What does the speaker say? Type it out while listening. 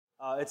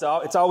It's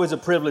always a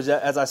privilege,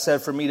 as I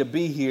said, for me to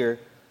be here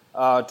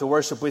to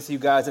worship with you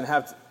guys and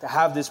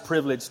have this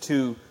privilege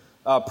to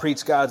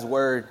preach God's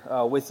word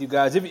with you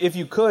guys. If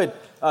you could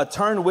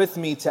turn with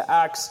me to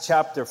Acts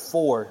chapter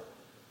 4.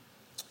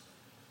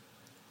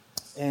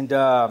 And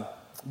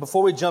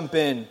before we jump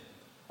in,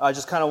 I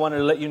just kind of wanted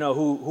to let you know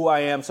who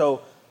I am.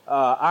 So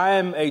I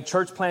am a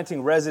church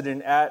planting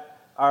resident at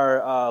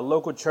our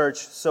local church,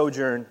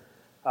 Sojourn.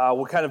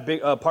 We're kind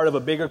of part of a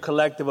bigger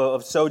collective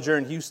of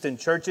Sojourn Houston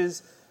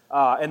churches.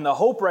 And the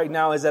hope right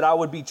now is that I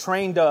would be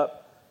trained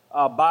up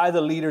by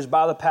the leaders,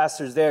 by the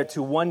pastors there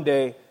to one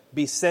day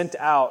be sent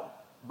out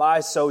by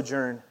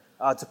Sojourn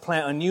to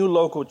plant a new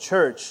local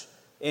church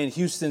in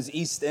Houston's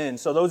East End.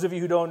 So those of you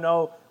who don't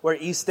know where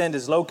East End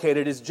is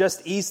located, it's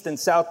just east and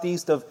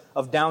southeast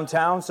of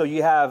downtown. So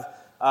you have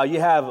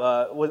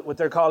what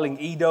they're calling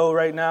Edo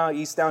right now,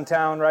 East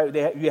Downtown, right?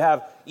 You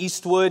have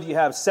Eastwood, you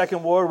have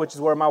Second Ward, which is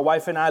where my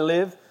wife and I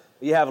live.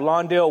 You have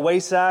Lawndale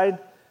Wayside.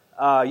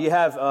 You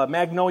have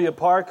Magnolia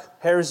Park,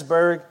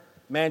 Harrisburg,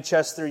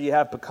 Manchester. You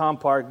have Pecan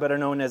Park, better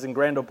known as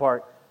Ingrando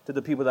Park to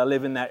the people that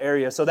live in that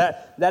area. So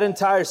that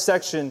entire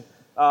section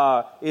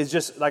is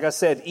just, like I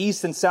said,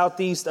 east and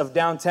southeast of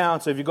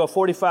downtown. So if you go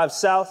 45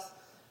 south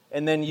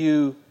and then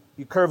you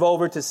curve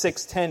over to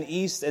 610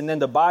 east and then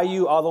the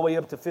Bayou all the way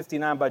up to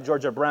 59 by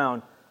Georgia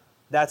Brown,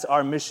 that's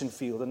our mission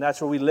field. And that's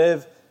where we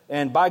live.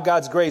 And by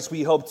God's grace,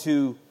 we hope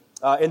to,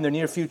 in the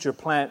near future,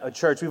 plant a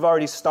church. We've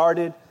already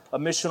started a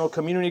missional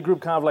community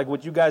group, kind of like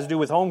what you guys do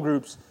with home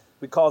groups.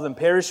 We call them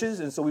parishes.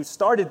 And so we've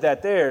started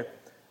that there,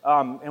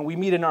 and we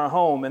meet in our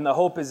home. And the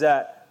hope is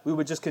that we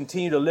would just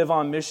continue to live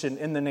on mission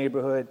in the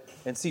neighborhood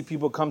and see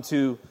people come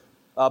to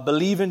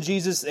believe in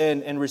Jesus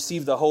and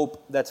receive the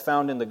hope that's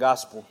found in the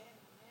gospel.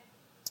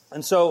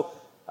 And so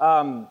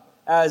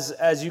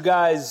as you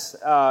guys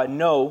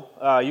know,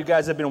 you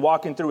guys have been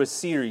walking through a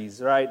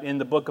series, right, in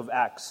the book of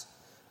Acts.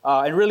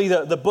 And really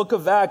the book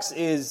of Acts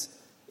is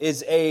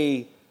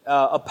a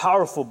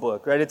powerful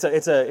book, right?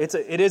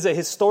 It is a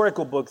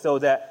historical book, though,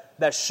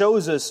 that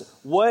shows us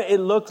what it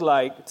looked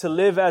like to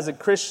live as a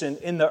Christian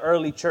in the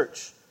early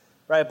church,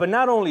 right? But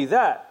not only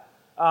that,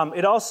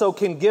 it also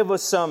can give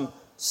us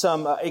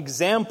some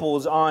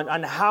examples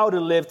on how to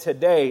live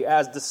today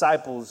as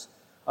disciples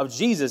of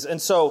Jesus.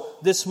 And so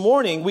this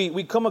morning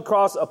we come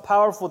across a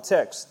powerful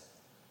text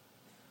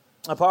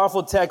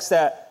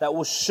that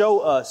will show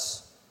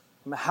us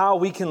how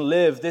we can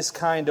live this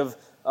kind of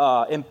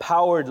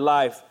empowered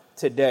life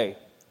today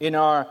in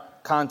our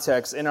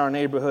context, in our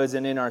neighborhoods,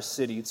 and in our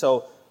city.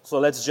 So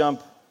let's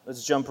jump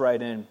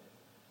right in.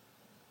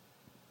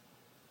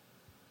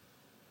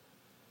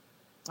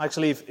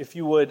 Actually, if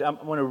you would, I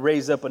want to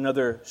raise up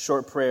another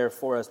short prayer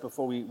for us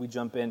before we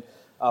jump in.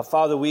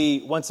 Father,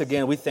 once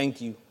again, we thank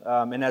you.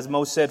 And as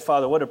Mo said,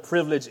 Father, what a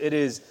privilege it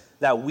is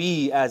that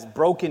we as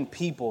broken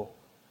people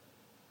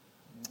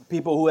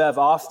who have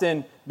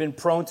often been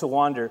prone to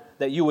wander,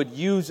 that you would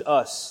use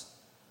us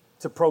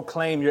to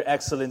proclaim your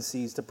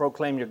excellencies, to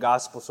proclaim your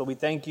gospel. So we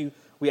thank you.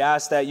 We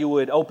ask that you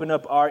would open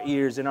up our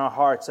ears and our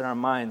hearts and our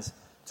minds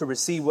to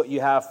receive what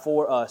you have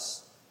for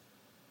us.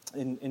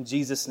 In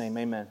Jesus' name,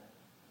 amen.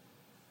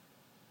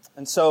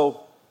 And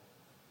so,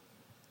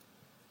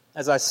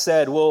 as I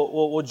said,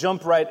 we'll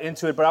jump right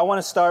into it, but I want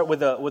to start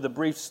with a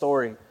brief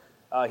story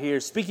here.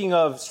 Speaking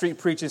of street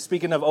preaching,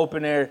 speaking of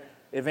open air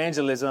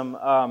evangelism,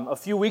 a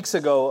few weeks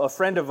ago,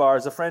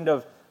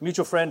 a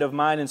mutual friend of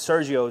mine and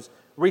Sergio's,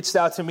 reached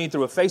out to me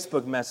through a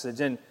Facebook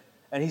message, and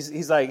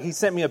he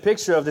sent me a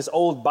picture of this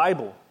old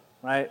Bible,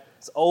 right?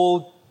 It's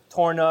old,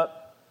 torn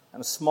up,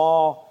 and a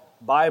small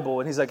Bible,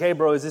 and he's like, "Hey,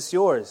 bro, is this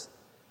yours?"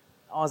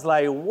 I was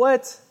like,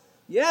 "What?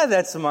 Yeah,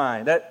 that's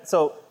mine."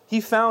 So he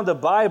found a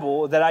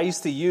Bible that I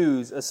used to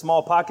use, a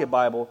small pocket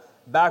Bible,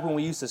 back when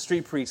we used to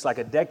street preach like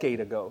a decade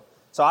ago.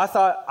 So I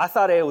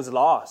thought it was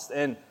lost,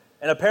 and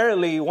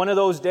apparently one of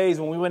those days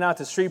when we went out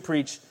to street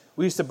preach,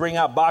 we used to bring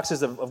out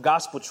boxes of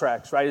gospel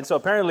tracts, right? And so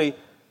apparently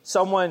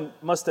someone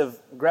must have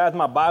grabbed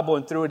my Bible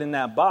and threw it in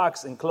that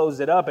box and closed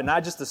it up, and I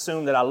just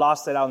assumed that I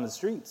lost it out in the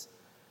streets.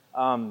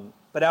 But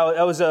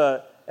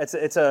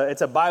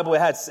it's a Bible. It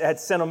had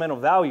sentimental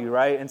value,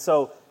 right? And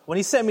so when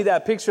he sent me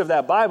that picture of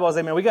that Bible, I was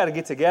like, "Man, we got to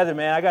get together,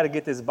 man. I got to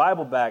get this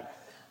Bible back."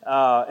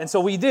 And so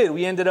we did.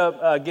 We ended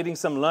up getting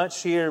some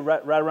lunch here,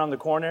 right around the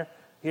corner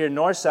here in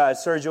Northside.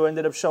 Sergio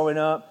ended up showing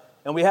up,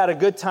 and we had a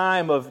good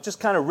time of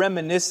just kind of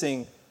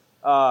reminiscing,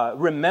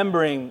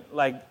 remembering,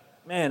 like,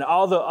 man,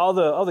 all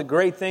the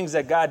great things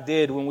that God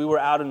did when we were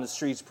out in the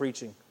streets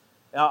preaching.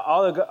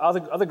 All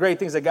the great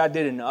things that God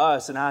did in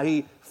us and how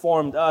he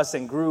formed us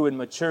and grew and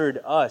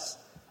matured us.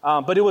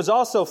 But it was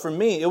also, for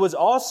me,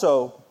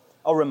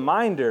 a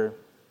reminder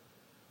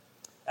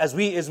as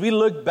we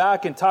looked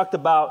back and talked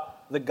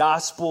about the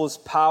gospel's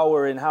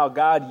power and how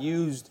God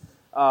used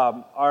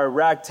our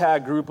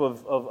ragtag group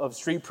of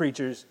street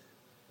preachers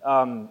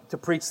to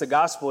preach the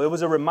gospel. It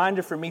was a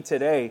reminder for me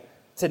today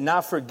to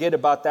not forget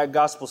about that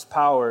gospel's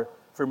power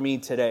for me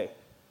today.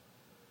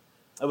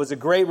 It was a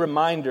great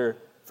reminder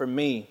for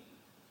me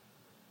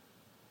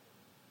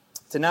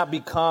to not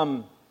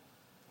become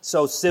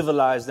so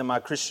civilized in my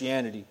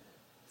Christianity,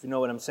 if you know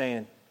what I'm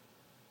saying.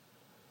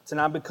 To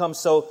not become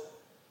so...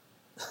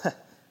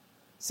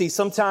 See,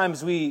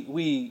 sometimes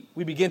we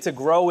begin to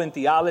grow in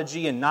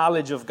theology and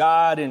knowledge of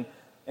God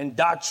and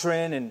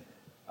doctrine,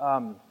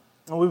 and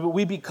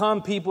we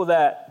become people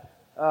that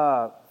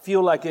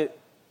feel like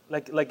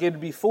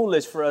it'd be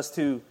foolish for us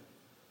to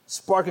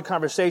spark a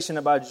conversation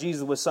about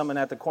Jesus with someone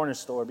at the corner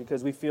store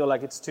because we feel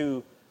like it's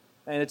too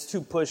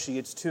pushy.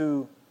 It's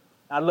too,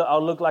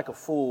 I'll look like a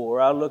fool,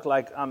 or I'll look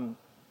like I'm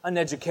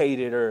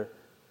uneducated, or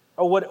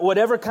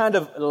whatever kind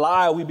of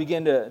lie we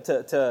begin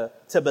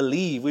to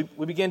believe.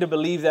 We begin to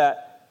believe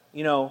that,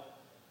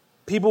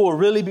 people will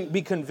really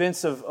be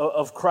convinced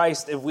of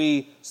Christ if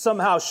we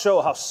somehow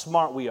show how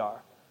smart we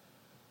are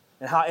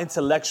and how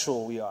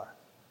intellectual we are.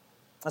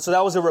 And so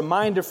that was a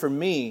reminder for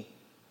me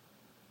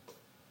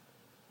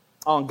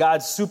on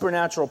God's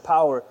supernatural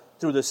power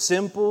through the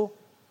simple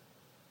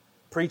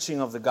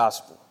preaching of the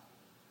gospel.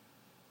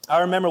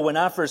 I remember when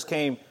I first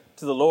came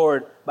to the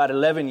Lord about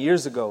 11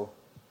 years ago,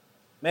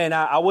 man,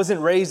 I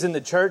wasn't raised in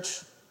the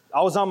church.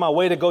 I was on my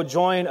way to go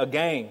join a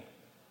gang,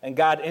 and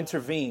God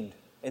intervened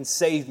and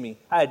saved me.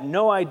 I had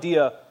no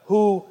idea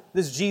who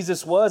this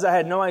Jesus was. I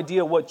had no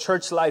idea what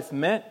church life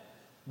meant,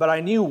 but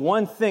I knew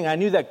one thing. I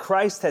knew that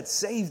Christ had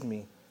saved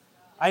me.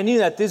 I knew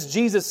that this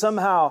Jesus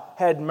somehow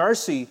had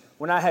mercy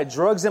when I had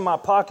drugs in my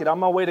pocket on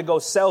my way to go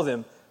sell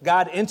them.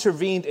 God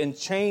intervened and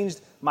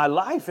changed my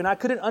life, and I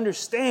couldn't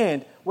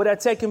understand what had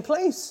taken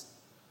place.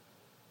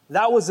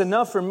 That was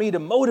enough for me to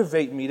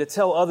motivate me to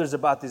tell others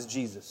about this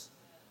Jesus.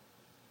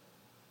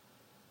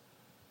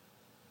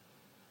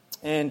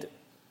 And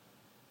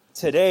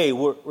today,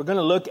 we're going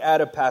to look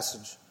at a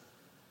passage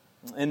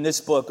in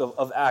this book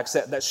of Acts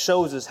that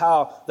shows us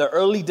how the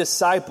early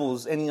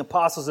disciples and the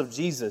apostles of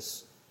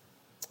Jesus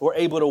were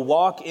able to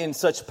walk in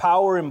such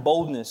power and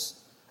boldness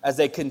as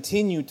they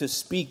continue to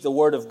speak the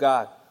word of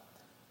God.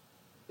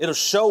 It'll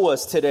show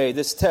us today,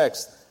 this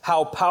text,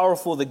 how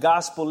powerful the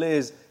gospel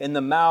is in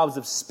the mouths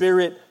of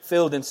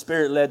spirit-filled and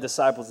spirit-led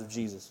disciples of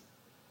Jesus.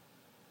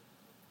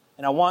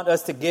 And I want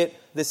us to get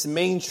this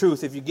main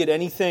truth. If you get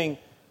anything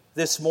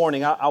this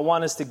morning, I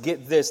want us to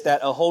get this, that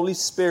a Holy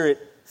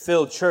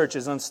Spirit-filled church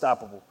is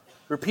unstoppable.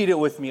 Repeat it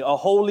with me. A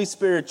Holy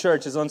Spirit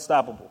church is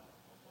unstoppable.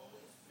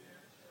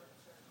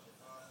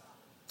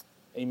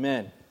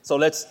 Amen. So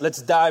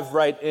let's dive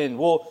right in.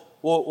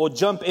 We'll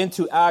jump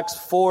into Acts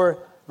 4,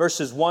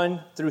 verses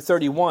 1 through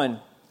 31.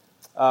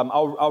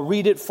 I'll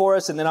read it for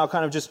us, and then I'll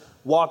kind of just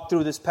walk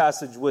through this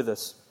passage with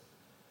us.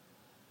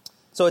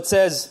 So it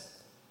says,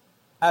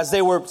 as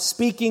they were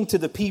speaking to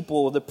the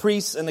people, the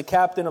priests and the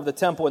captain of the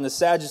temple and the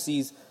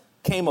Sadducees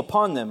came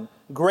upon them,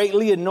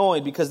 greatly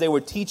annoyed because they were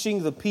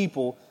teaching the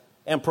people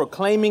and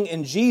proclaiming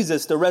in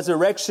Jesus the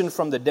resurrection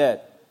from the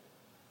dead.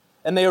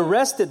 And they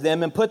arrested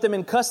them and put them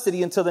in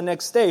custody until the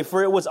next day,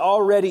 for it was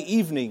already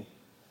evening.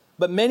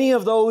 But many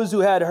of those who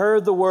had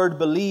heard the word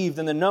believed,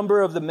 and the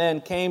number of the men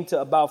came to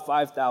about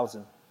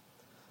 5,000.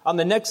 On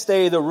the next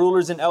day, the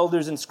rulers and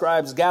elders and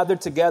scribes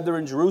gathered together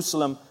in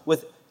Jerusalem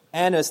with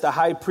Annas the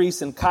high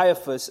priest, and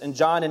Caiaphas, and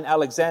John and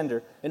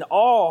Alexander, and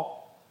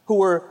all who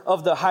were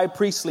of the high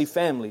priestly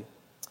family.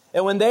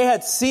 And when they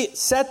had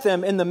set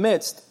them in the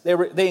midst,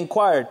 they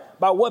inquired,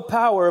 by what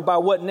power or by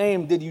what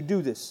name did you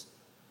do this?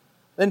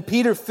 Then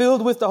Peter,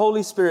 filled with the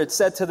Holy Spirit,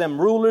 said to them,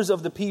 rulers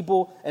of the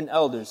people and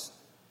elders,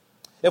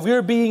 if we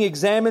are being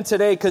examined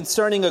today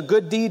concerning a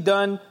good deed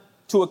done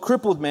to a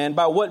crippled man,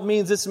 by what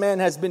means this man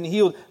has been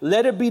healed,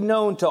 let it be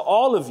known to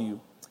all of you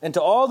and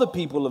to all the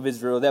people of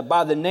Israel that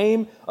by the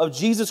name of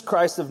Jesus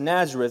Christ of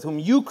Nazareth, whom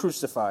you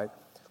crucified,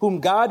 whom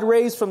God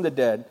raised from the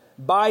dead,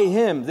 by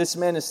him this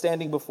man is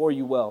standing before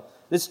you well.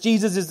 This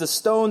Jesus is the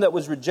stone that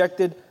was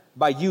rejected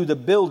by you, the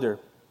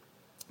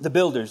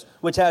builders,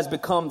 which has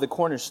become the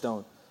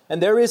cornerstone.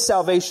 And there is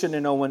salvation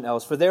in no one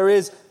else, for there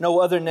is no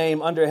other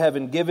name under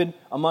heaven given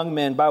among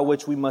men by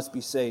which we must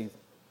be saved.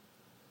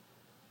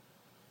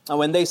 And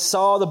when they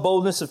saw the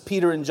boldness of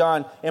Peter and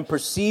John and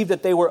perceived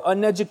that they were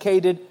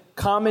uneducated,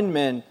 common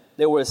men,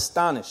 they were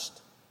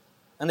astonished.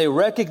 And they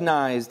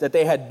recognized that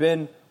they had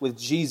been with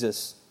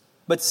Jesus.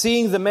 But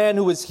seeing the man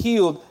who was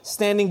healed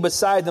standing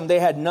beside them, they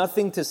had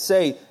nothing to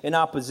say in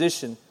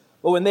opposition.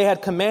 But when they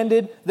had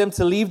commanded them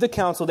to leave the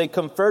council, they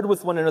conferred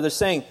with one another,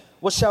 saying,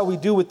 what shall we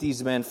do with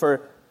these men?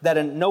 For that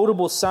a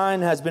notable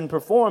sign has been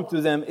performed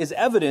through them is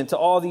evident to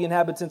all the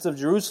inhabitants of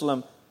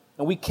Jerusalem,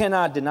 and we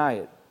cannot deny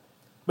it.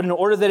 But in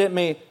order that it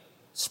may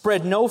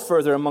spread no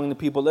further among the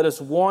people, let us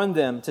warn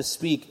them to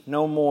speak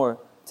no more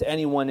to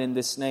anyone in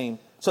this name.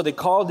 So they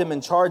called them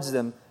and charged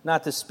them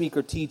not to speak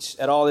or teach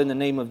at all in the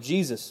name of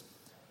Jesus.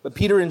 But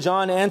Peter and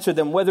John answered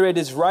them, whether it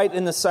is right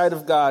in the sight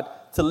of God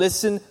to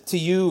listen to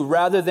you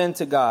rather than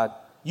to God,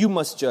 you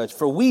must judge.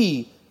 For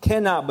we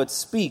cannot but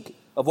speak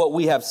of what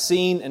we have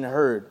seen and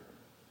heard.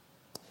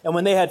 And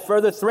when they had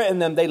further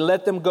threatened them, they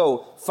let them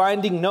go,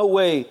 finding no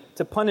way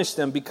to punish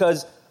them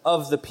because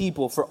of the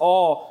people, for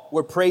all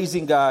were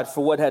praising God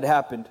for what had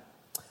happened.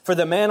 For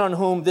the man on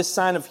whom this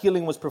sign of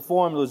healing was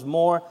performed was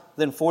more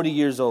than 40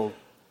 years old.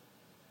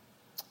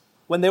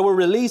 When they were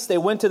released, they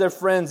went to their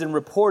friends and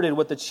reported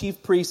what the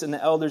chief priests and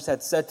the elders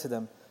had said to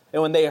them.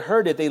 And when they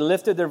heard it, they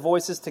lifted their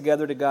voices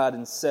together to God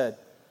and said,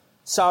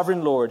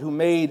 Sovereign Lord, who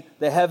made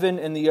the heaven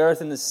and the earth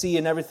and the sea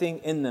and everything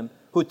in them,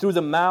 who through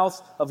the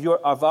mouth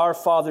of our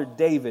father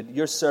David,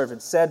 your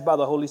servant, said by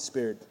the Holy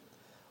Spirit,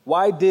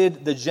 why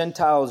did the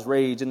Gentiles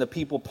rage and the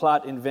people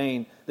plot in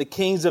vain? The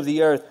kings of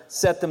the earth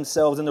set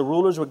themselves, and the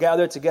rulers were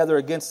gathered together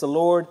against the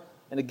Lord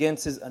and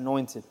against his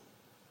anointed.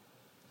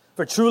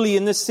 For truly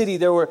in this city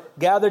there were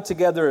gathered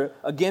together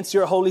against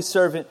your holy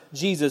servant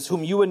Jesus,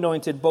 whom you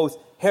anointed, both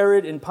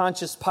Herod and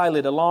Pontius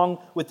Pilate, along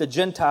with the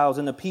Gentiles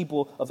and the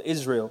people of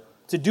Israel,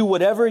 to do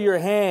whatever your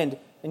hand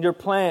and your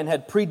plan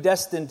had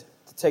predestined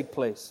to take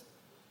place.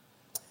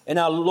 And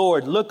now,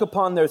 Lord, look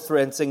upon their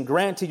threats and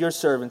grant to your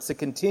servants to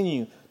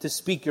continue to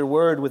speak your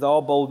word with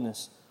all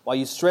boldness, while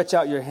you stretch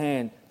out your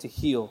hand to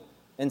heal.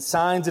 And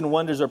signs and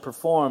wonders are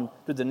performed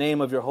through the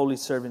name of your holy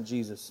servant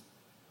Jesus.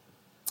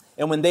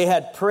 And when they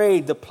had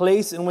prayed, the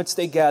place in which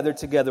they gathered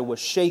together was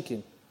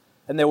shaken,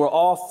 and they were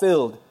all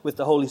filled with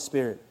the Holy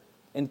Spirit,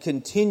 and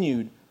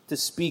continued to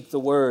speak the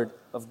word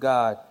of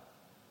God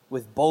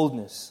with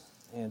boldness.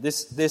 And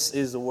this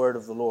is the word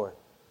of the Lord.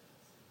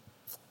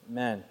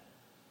 Amen.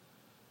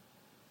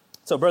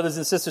 So, brothers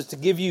and sisters, to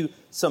give you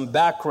some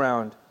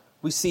background,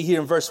 we see here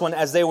in verse 1,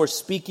 as they were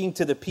speaking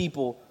to the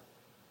people,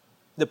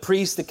 the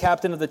priest, the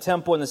captain of the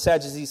temple, and the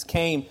Sadducees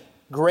came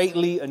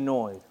greatly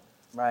annoyed.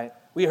 Right?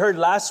 We heard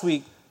last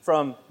week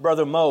from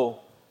Brother Mo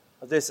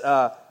this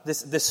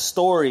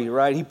story,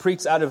 right? He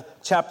preached out of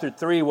chapter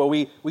 3,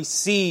 where we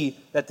see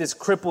that this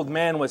crippled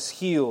man was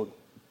healed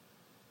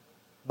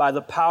by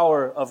the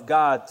power of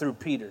God through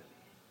Peter,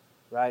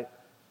 right?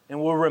 And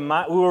we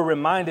were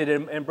reminded,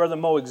 and Brother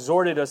Mo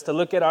exhorted us to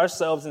look at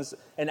ourselves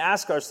and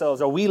ask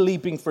ourselves, are we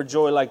leaping for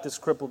joy like this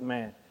crippled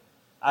man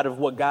out of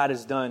what God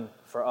has done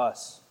for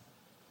us?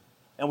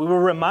 And we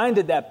were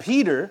reminded that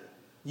Peter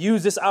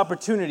used this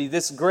opportunity,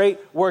 this great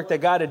work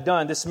that God had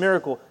done, this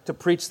miracle, to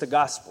preach the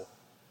gospel.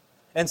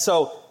 And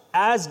so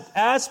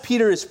as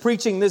Peter is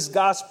preaching this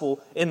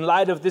gospel in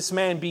light of this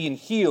man being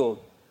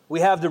healed, we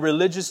have the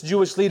religious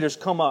Jewish leaders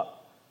come up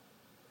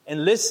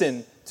and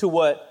listen to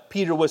what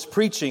Peter was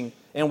preaching.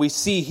 And we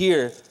see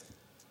here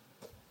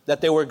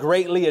that they were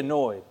greatly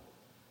annoyed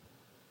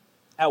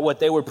at what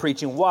they were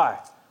preaching. Why?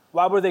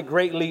 Why were they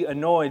greatly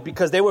annoyed?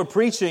 Because they were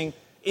preaching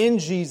in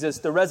Jesus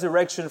the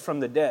resurrection from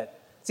the dead.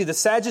 See, the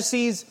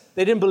Sadducees,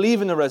 they didn't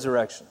believe in the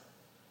resurrection.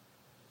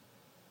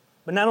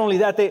 But not only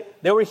that,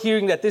 they were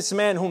hearing that this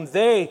man whom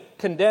they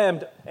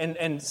condemned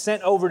and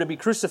sent over to be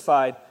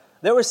crucified,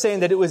 they were saying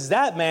that it was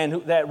that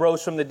man that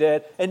rose from the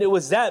dead, and it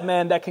was that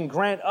man that can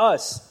grant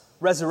us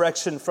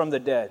resurrection from the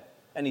dead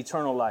and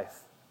eternal life.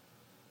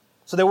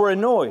 So they were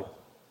annoyed.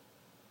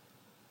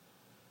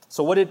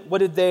 So what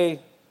did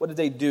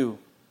they do?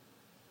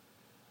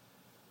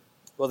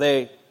 Well,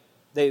 they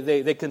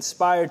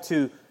conspired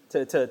to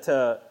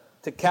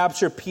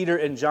capture Peter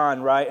and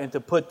John, right, and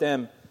to put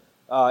them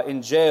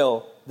in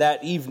jail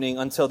that evening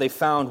until they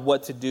found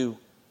what to do.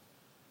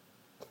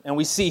 And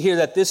we see here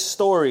that this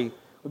story,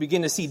 we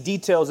begin to see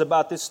details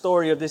about this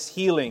story of this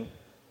healing,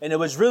 and it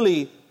was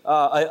really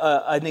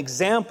an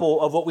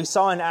example of what we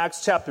saw in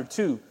Acts chapter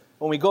 2.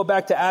 When we go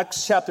back to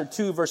Acts chapter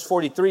 2, verse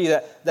 43,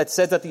 that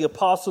says that the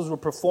apostles were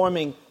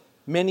performing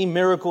many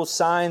miracles,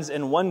 signs,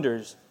 and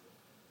wonders.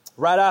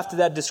 Right after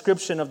that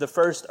description of the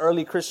first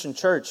early Christian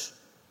church,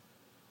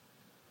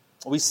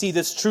 we see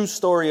this true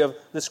story of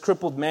this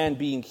crippled man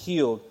being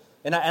healed.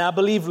 And I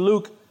believe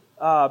Luke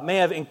may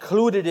have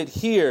included it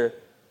here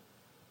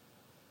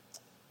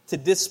to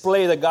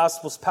display the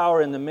gospel's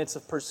power in the midst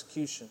of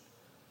persecution.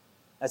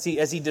 As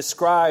he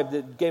described,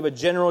 it gave a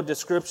general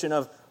description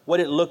of what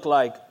it looked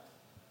like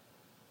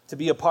to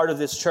be a part of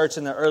this church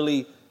in the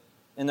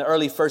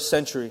early first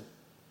century.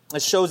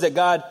 It shows that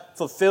God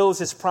fulfills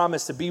his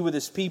promise to be with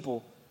his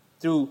people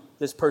through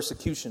this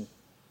persecution.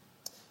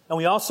 And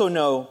we also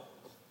know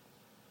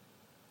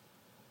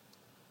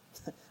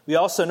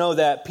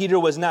that Peter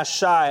was not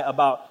shy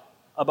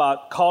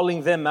about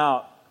calling them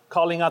out,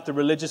 calling out the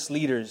religious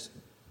leaders,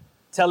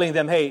 telling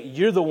them, hey,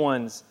 you're the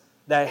ones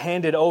that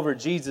handed over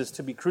Jesus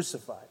to be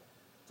crucified.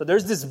 So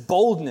there's this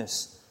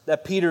boldness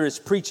that Peter is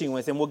preaching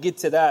with, and we'll get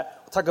to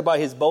that. We'll talk about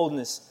his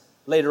boldness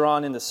later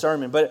on in the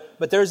sermon.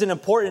 But there's an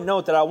important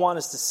note that I want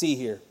us to see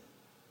here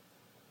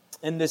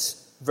in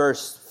this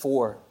verse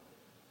 4.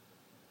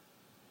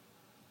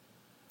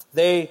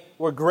 They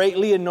were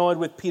greatly annoyed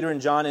with Peter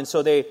and John, and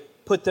so they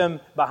put them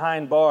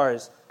behind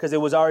bars because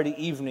it was already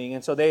evening.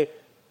 And so they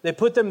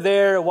put them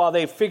there while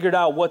they figured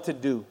out what to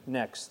do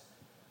next.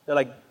 They're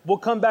like, we'll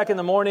come back in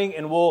the morning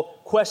and we'll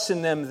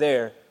question them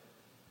there.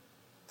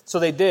 So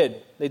they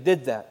did. They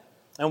did that.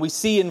 And we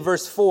see in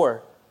verse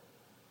 4,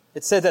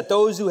 it said that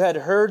those who had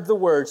heard the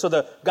word, so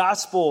the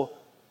gospel,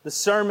 the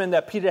sermon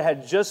that Peter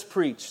had just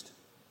preached,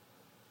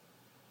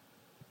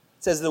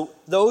 it says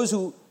those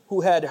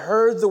who had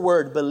heard the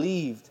word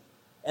believed,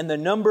 and the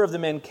number of the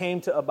men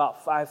came to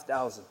about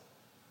 5,000.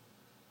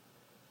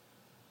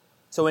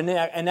 So in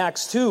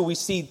Acts 2, we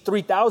see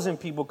 3,000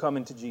 people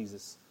coming to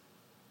Jesus.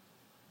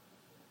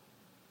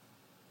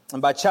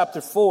 And by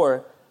chapter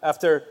 4,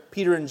 after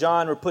Peter and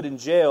John were put in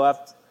jail,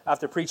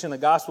 after preaching the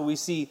gospel, we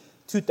see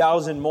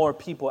 2,000 more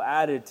people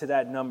added to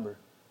that number.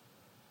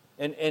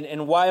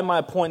 And why am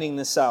I pointing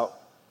this out?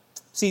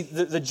 See,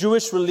 the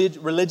Jewish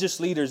religious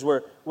leaders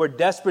were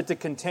desperate to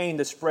contain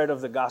the spread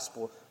of the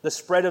gospel, the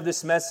spread of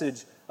this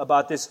message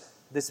about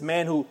this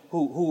man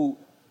who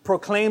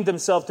proclaimed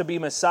himself to be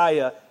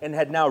Messiah and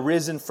had now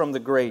risen from the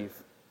grave.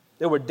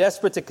 They were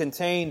desperate to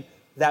contain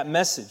that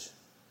message.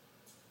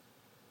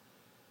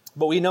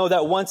 But we know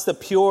that once the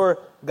pure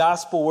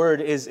gospel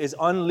word is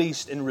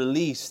unleashed and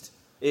released,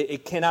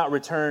 it cannot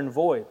return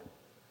void.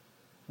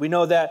 We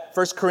know that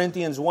 1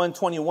 Corinthians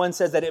 1:21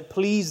 says that it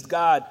pleased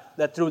God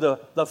that through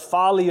the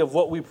folly of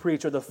what we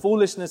preach, or the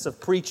foolishness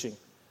of preaching,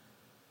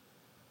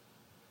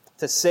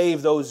 to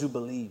save those who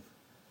believe.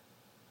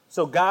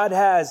 So God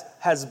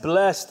has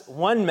blessed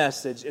one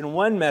message and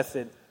one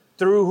method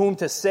through whom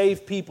to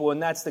save people,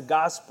 and that's the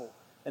gospel,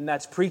 and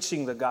that's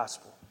preaching the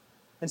gospel.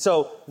 And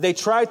so they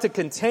tried to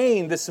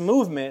contain this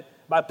movement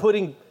by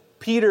putting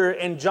Peter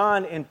and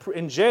John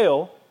in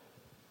jail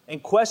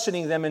and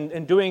questioning them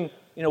and doing,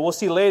 we'll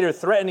see later,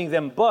 threatening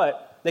them,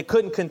 but they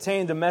couldn't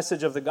contain the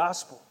message of the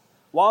gospel.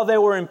 While they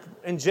were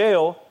in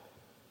jail,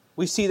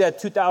 we see that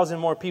 2,000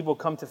 more people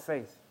come to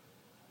faith.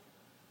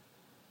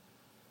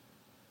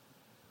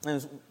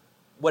 And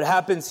what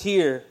happens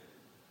here,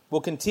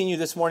 we'll continue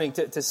this morning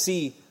to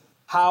see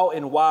how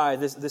and why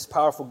this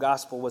powerful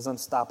gospel was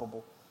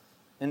unstoppable.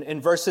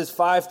 In verses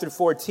 5 through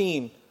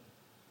 14,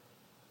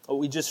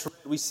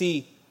 we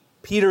see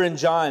Peter and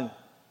John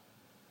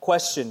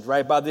questioned,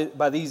 right,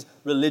 by these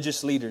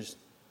religious leaders.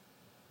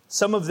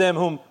 Some of them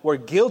whom were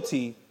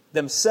guilty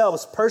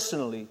themselves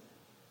personally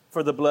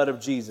for the blood of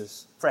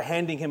Jesus, for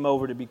handing him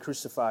over to be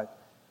crucified.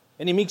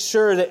 And he makes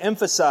sure to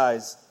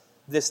emphasize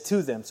this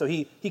to them. So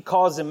he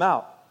calls them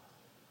out.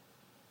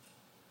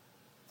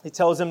 He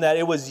tells them that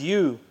it was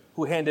you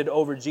who handed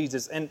over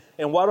Jesus. And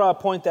why do I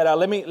point that out?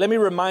 Let me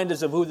remind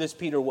us of who this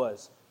Peter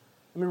was.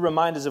 Let me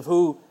remind us of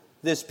who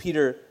this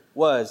Peter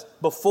was.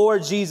 Before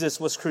Jesus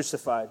was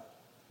crucified,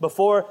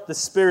 before the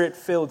Spirit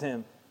filled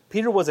him,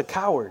 Peter was a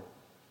coward.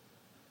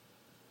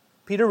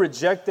 Peter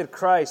rejected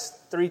Christ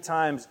 3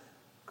 times.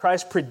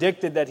 Christ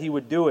predicted that he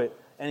would do it,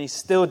 and he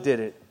still did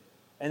it.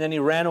 And then he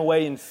ran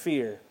away in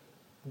fear,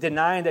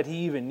 denying that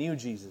he even knew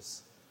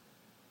Jesus.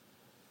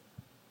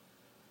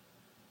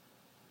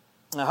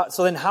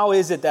 So then how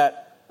is it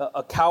that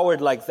a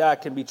coward like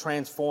that can be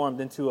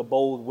transformed into a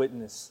bold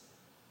witness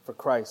for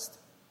Christ,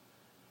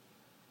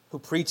 who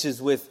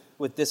preaches with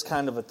this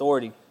kind of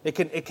authority?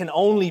 It can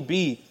only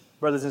be,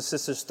 brothers and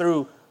sisters,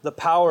 through the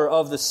power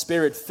of the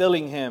Spirit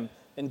filling him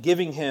and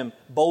giving him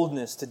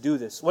boldness to do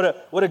this.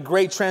 What a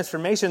great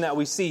transformation that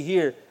we see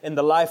here in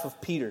the life of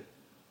Peter.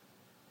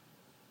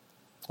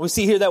 We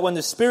see here that when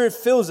the Spirit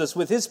fills us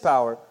with his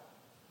power,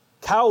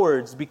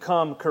 cowards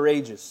become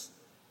courageous.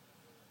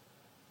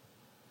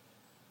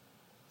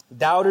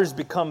 Doubters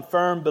become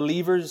firm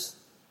believers,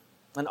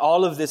 and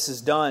all of this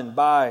is done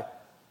by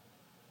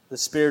the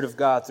Spirit of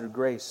God through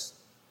grace.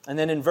 And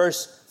then in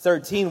verse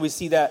 13, we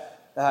see that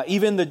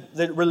even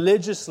the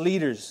religious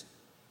leaders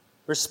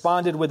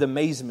responded with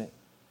amazement.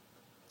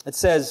 It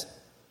says,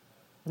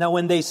 "Now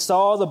when they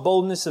saw the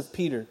boldness of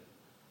Peter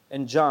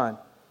and John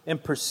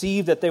and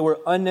perceived that they were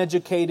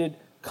uneducated,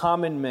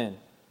 common men,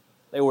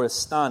 they were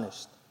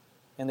astonished,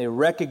 and they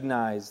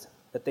recognized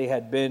that they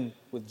had been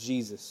with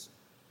Jesus."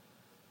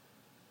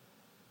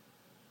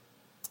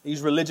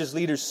 These religious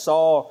leaders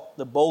saw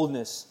the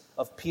boldness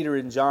of Peter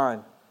and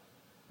John,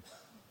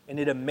 and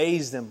it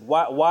amazed them.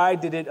 Why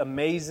did it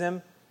amaze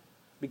them?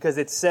 Because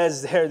it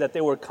says there that they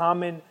were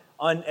common,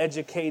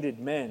 uneducated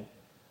men.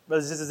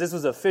 Brothers and sisters, this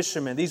was a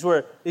fisherman. These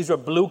were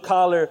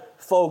blue-collar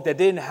folk that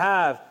didn't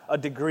have a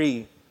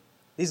degree.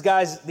 These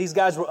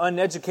guys were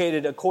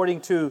uneducated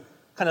according to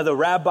kind of the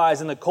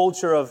rabbis and the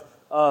culture of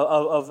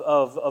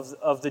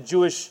the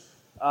Jewish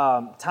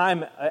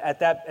time at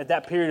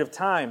that period of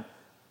time.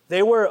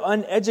 They were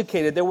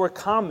uneducated. They were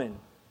common.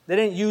 They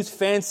didn't use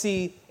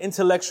fancy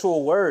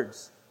intellectual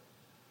words.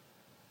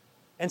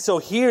 And so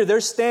here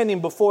they're standing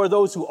before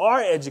those who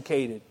are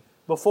educated,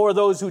 before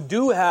those who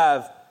do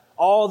have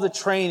all the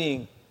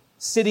training,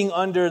 sitting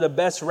under the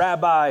best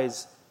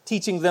rabbis,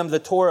 teaching them the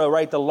Torah,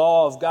 right, the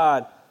law of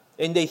God.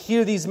 And they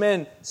hear these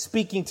men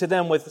speaking to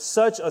them with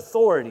such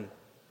authority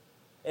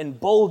and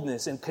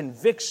boldness and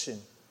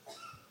conviction.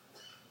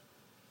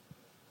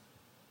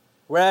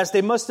 Whereas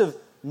they must have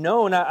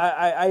known,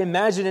 I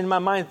imagine in my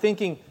mind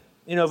thinking,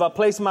 if I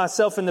place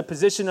myself in the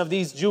position of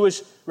these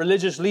Jewish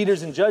religious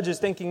leaders and judges,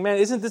 thinking, man,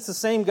 isn't this the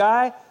same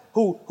guy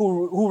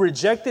who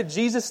rejected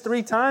Jesus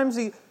 3 times?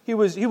 He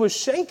was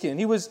shaken.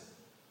 He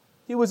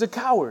was a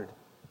coward.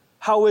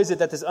 How is it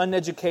that this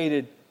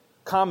uneducated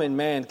common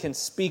man can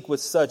speak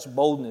with such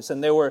boldness?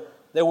 And they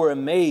were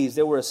amazed.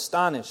 They were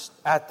astonished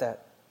at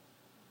that.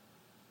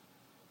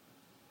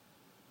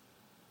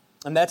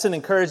 And that's an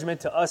encouragement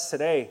to us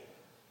today,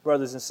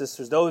 brothers and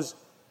sisters.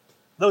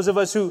 Those of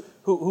us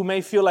who may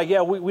feel like,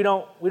 we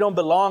don't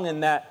belong in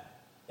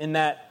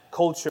that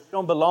culture. We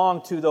don't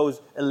belong to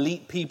those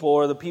elite people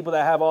or the people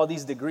that have all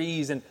these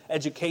degrees and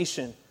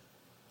education.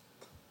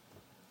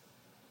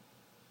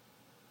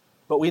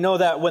 But we know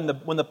that when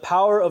the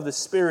power of the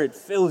Spirit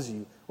fills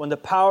you, when the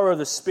power of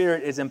the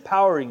Spirit is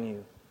empowering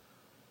you,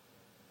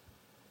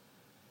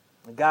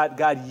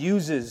 God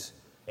uses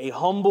a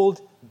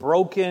humbled,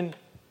 broken,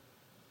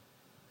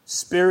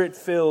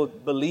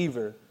 Spirit-filled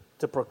believer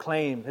to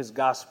proclaim His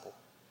gospel.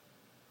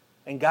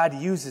 And God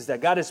uses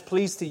that. God is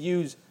pleased to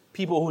use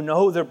people who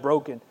know they're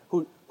broken,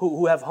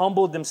 who have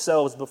humbled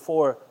themselves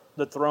before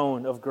the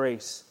throne of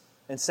grace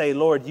and say,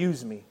 Lord,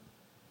 use me.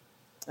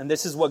 And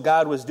this is what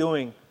God was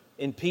doing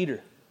in Peter.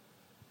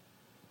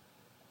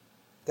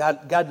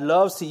 God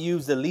loves to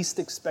use the least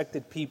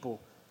expected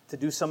people to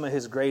do some of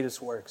His greatest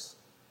works.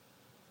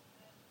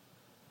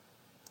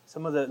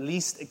 Some of the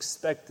least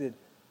expected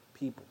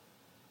people.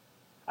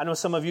 I know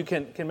some of you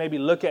can maybe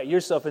look at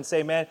yourself and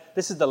say, man,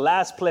 this is the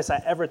last place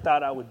I ever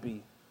thought I would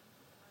be.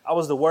 I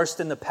was the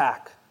worst in the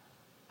pack.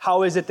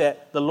 How is it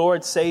that the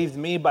Lord saved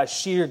me? By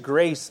sheer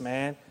grace,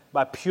 man.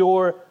 By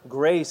pure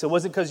grace. It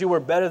wasn't because you were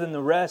better than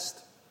the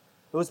rest.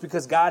 It was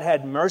because God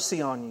had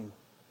mercy on you.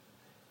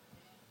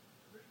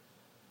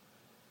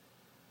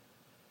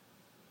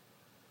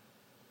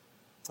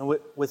 And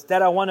with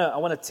that, I want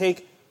to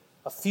take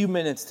a few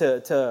minutes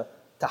to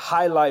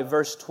highlight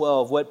verse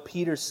 12, what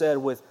Peter said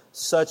with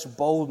such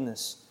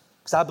boldness.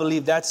 Because I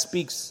believe that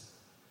speaks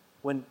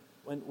when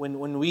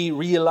we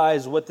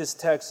realize what this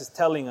text is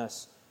telling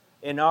us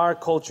in our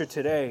culture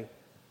today,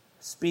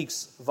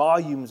 speaks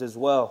volumes as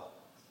well.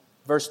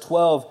 Verse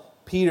 12,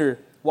 Peter,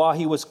 while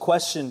he was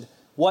questioned,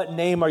 what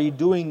name are you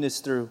doing this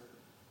through?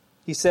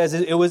 He says,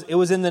 it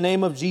was in the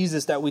name of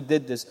Jesus that we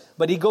did this.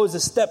 But he goes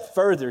a step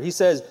further. He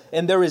says,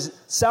 and there is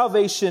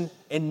salvation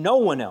in no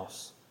one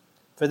else.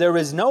 For there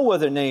is no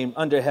other name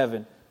under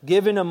heaven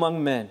given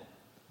among men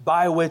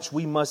by which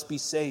we must be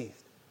saved.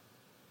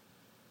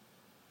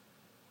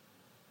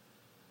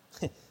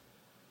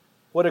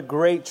 What a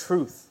great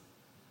truth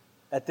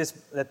that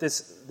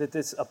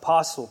this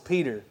apostle,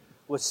 Peter,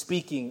 was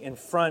speaking in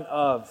front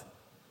of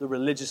the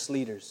religious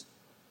leaders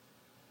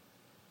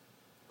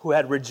who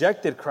had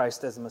rejected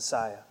Christ as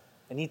Messiah.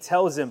 And he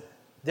tells them,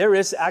 there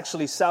is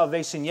actually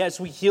salvation. Yes,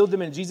 we healed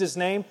them in Jesus'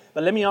 name,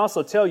 but let me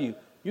also tell you,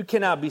 you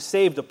cannot be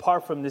saved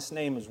apart from this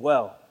name as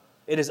well.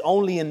 It is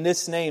only in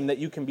this name that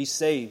you can be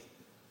saved.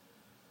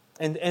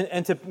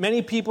 And to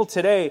many people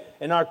today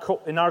in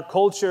our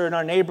culture, in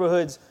our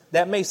neighborhoods,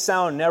 that may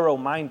sound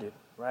narrow-minded,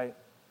 right?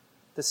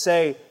 To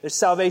say there's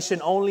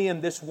salvation only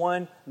in this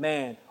one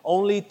man,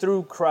 only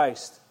through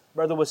Christ.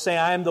 Brother was saying,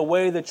 I am the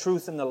way, the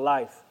truth, and the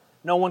life.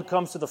 No one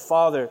comes to the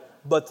Father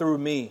but through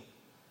me.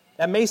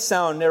 That may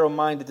sound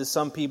narrow-minded to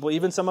some people,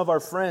 even some of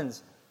our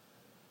friends.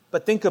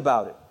 But think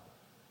about it.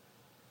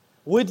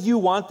 Would you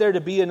want there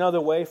to be another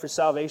way for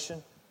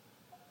salvation?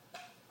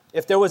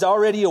 If there was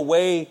already a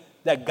way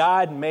that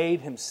God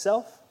made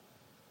Himself,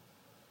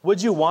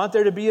 would you want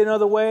there to be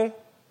another way?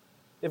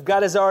 If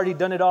God has already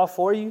done it all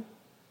for you?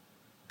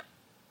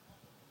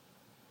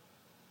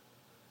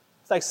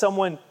 It's like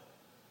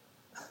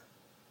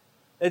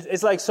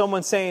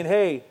someone saying,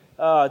 hey,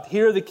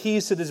 here are the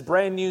keys to this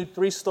brand new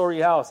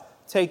 3-story house.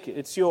 Take it.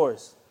 It's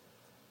yours.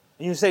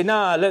 And you say,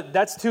 nah,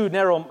 that's too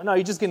narrow. No,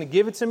 you're just going to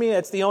give it to me?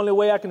 That's the only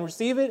way I can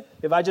receive it?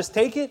 If I just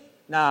take it?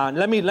 Nah,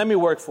 let me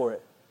work for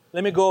it.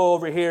 Let me go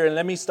over here and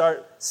let me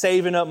start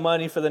saving up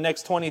money for the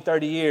next 20,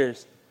 30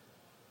 years.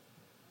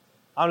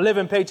 I'm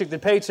living paycheck to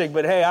paycheck,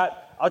 but hey,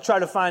 I'll try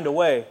to find a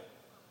way.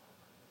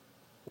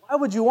 Why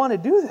would you want to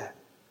do that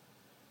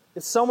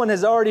if someone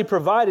has already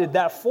provided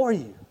that for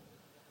you?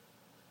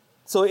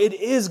 So it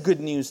is good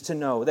news to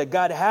know that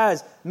God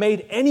has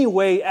made any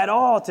way at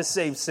all to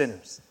save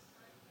sinners.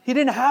 He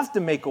didn't have to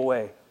make a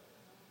way,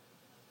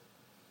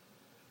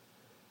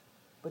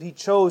 but He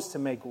chose to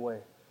make a way.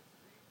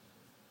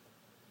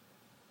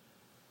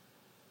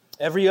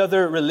 Every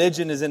other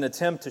religion is an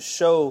attempt to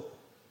show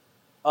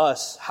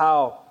us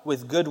how,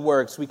 with good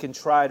works, we can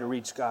try to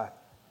reach God.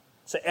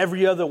 So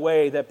every other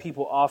way that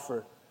people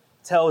offer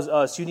tells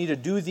us you need to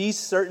do these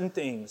certain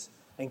things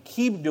and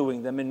keep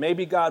doing them, and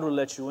maybe God will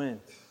let you in.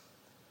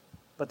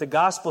 But the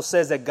gospel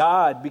says that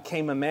God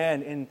became a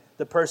man in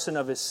the person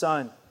of His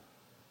Son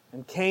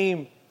and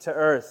came to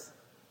earth,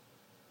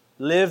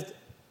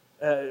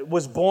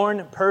 was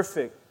born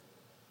perfect,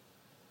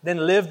 then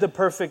lived a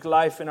perfect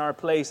life in our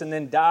place, and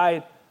then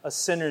died a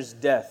sinner's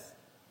death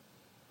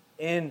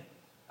in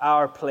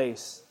our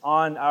place,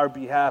 on our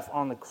behalf,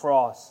 on the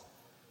cross.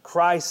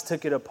 Christ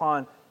took it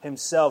upon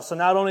Himself. So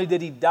not only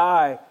did He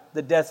die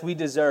the death we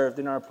deserved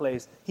in our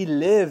place, He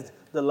lived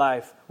the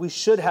life we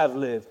should have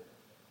lived.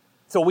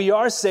 So we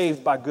are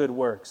saved by good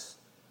works,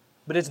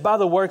 but it's by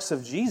the works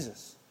of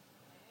Jesus.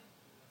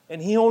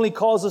 And He only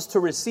calls us to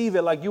receive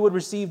it like you would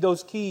receive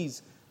those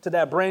keys to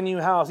that brand new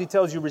house. He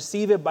tells you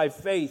receive it by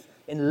faith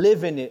and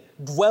live in it,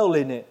 dwell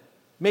in it.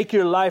 Make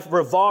your life,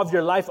 revolve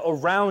your life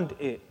around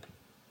it.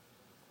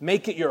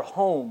 Make it your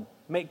home.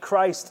 Make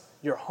Christ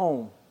your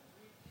home.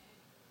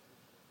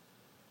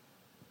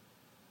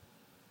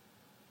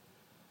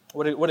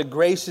 What a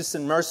gracious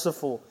and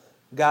merciful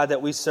God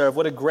that we serve.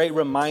 What a great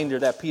reminder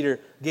that Peter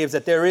gives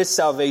that there is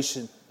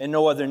salvation in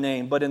no other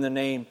name but in the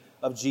name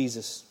of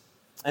Jesus.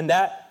 And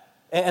that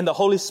And the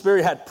Holy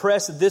Spirit had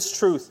pressed this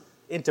truth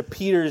into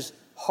Peter's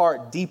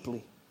heart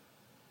deeply.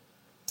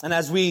 And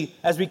as we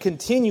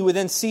continue, we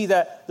then see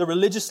that the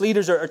religious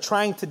leaders are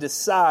trying to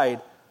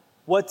decide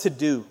what to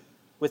do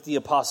with the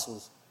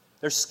apostles.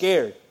 They're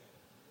scared.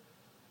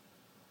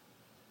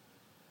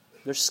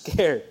 They're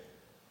scared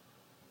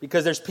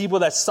because there's people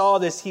that saw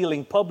this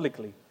healing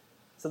publicly.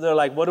 So they're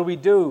like, what do we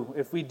do?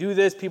 If we do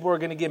this, people are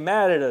going to get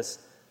mad at us.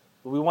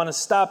 We want to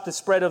stop the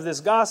spread of this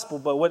gospel,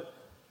 but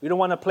we don't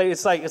want to play.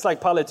 It's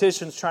like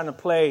politicians trying to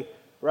play,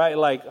 right?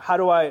 Like, how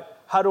do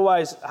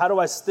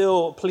I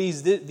still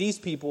please these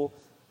people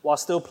while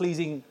still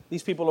pleasing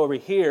these people over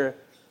here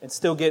and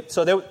still get...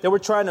 So they were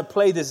trying to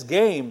play this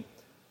game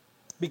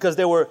because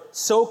they were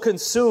so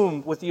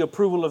consumed with the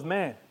approval of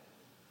man.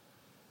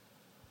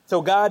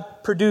 So God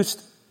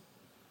produced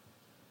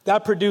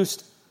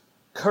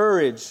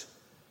courage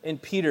in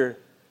Peter,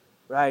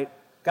 right?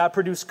 God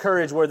produced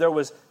courage where there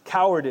was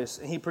cowardice,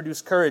 and he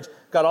produced courage.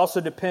 God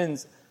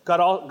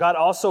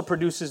also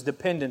produces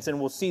dependence, and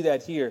we'll see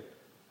that here.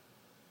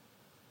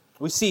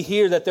 We see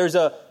here that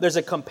there's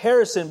a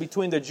comparison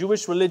between the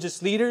Jewish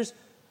religious leaders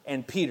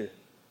and Peter.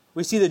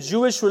 We see the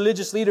Jewish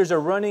religious leaders are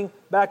running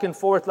back and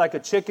forth like a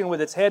chicken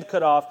with its head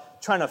cut off,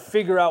 trying to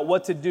figure out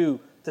what to do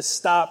to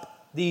stop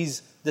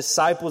these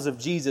disciples of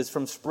Jesus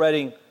from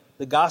spreading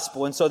the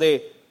gospel. And so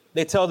they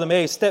tell them,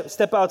 hey,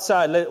 step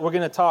outside. We're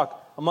going to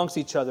talk amongst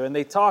each other. And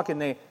they talk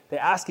and they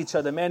ask each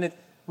other, man,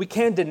 we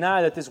can't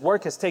deny that this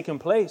work has taken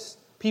place.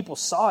 People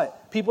saw it.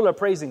 People are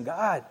praising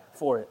God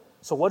for it.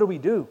 So what do we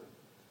do?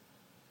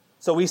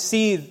 So we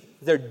see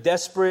their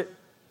desperate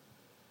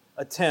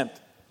attempt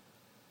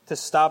to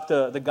stop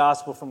the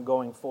gospel from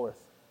going forth.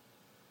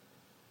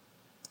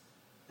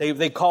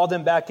 They call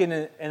them back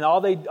in, and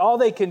all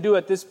they can do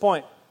at this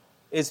point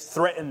is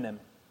threaten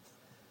them.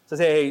 So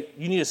say, hey,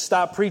 you need to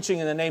stop preaching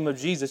in the name of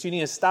Jesus. You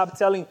need to stop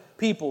telling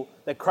people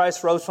that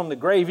Christ rose from the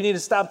grave. You need to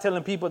stop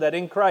telling people that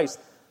in Christ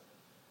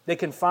they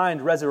can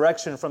find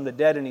resurrection from the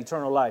dead and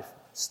eternal life.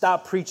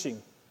 Stop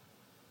preaching.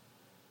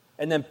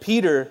 And then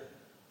Peter,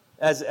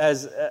 as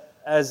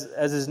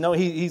is known,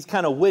 he's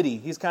kind of witty.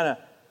 He kind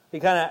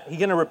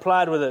of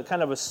replied with a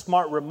kind of a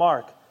smart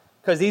remark,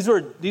 because these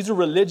were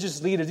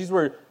religious leaders.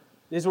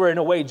 These were in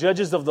a way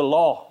judges of the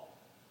law,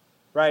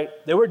 right?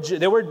 They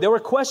were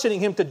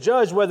questioning him to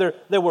judge whether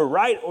they were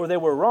right or they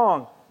were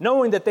wrong,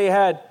 knowing that they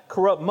had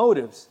corrupt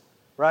motives,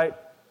 right?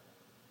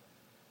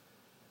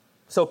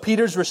 So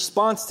Peter's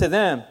response to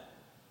them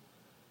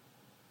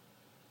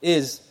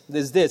is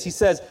this. He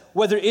says,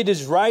 whether it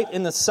is right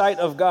in the sight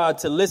of God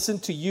to listen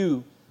to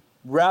you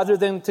rather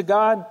than to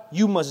God,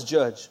 you must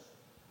judge.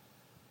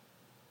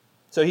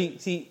 So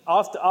he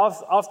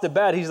off the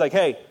bat, he's like,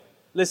 hey,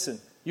 listen,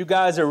 you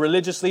guys are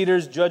religious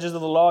leaders, judges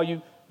of the law.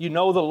 You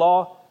know the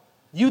law.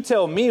 You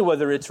tell me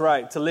whether it's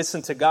right to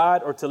listen to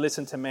God or to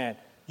listen to man.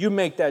 You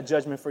make that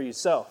judgment for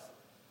yourself.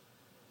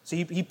 So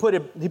he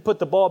put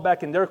the ball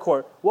back in their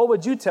court. What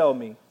would you tell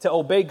me? To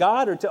obey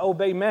God or to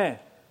obey man?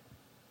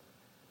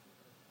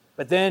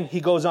 But then he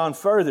goes on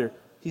further.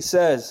 He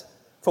says,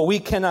 for we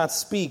cannot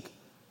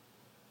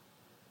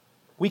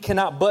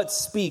but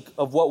speak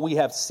of what we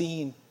have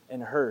seen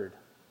and heard.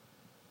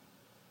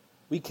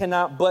 We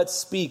cannot but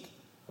speak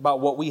about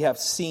what we have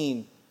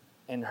seen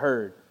and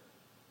heard.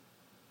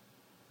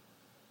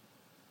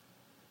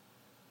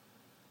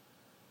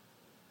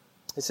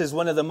 This is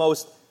one of the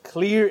most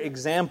clear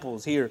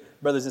examples here,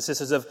 brothers and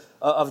sisters,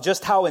 of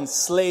just how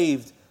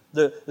enslaved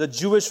the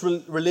Jewish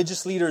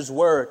religious leaders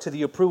were to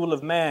the approval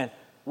of man,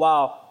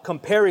 while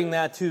comparing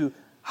that to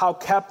how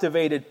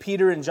captivated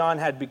Peter and John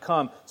had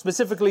become.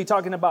 Specifically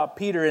talking about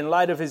Peter in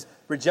light of his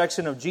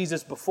rejection of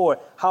Jesus before,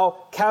 how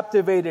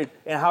captivated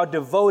and how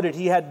devoted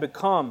he had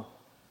become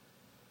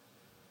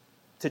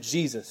to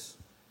Jesus.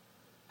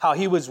 How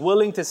he was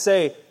willing to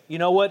say, you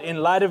know what, in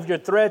light of your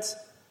threats,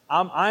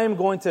 I am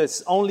going to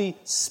only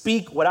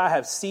speak what I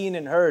have seen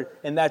and heard,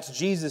 and that's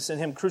Jesus and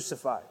him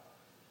crucified.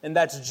 And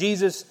that's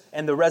Jesus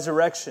and the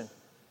resurrection.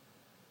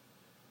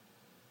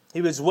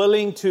 He was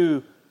willing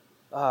to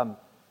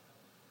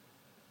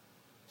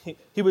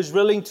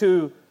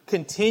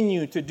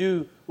continue to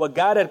do what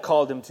God had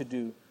called him to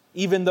do,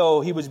 even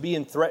though he was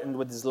being threatened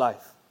with his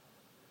life.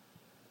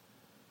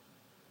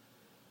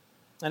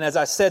 And as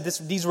I said,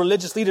 these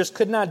religious leaders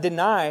could not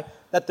deny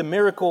that the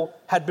miracle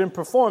had been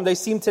performed. They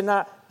seemed to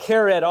not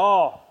care at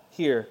all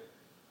here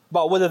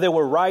about whether they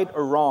were right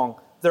or wrong.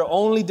 Their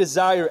only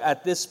desire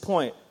at this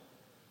point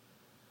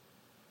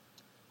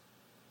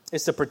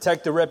is to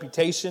protect their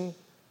reputation,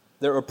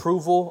 their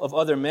approval of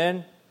other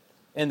men,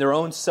 and their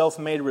own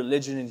self-made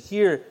religion. And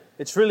here,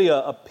 it's really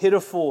a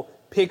pitiful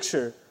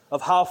picture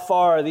of how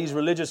far these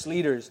religious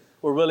leaders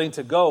were willing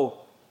to go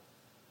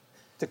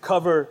to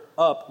cover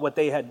up what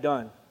they had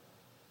done.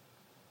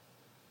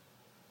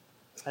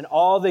 And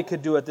all they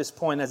could do at this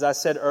point, as I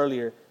said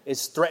earlier,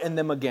 is threaten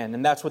them again.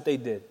 And that's what they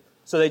did.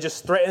 So they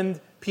just threatened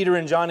Peter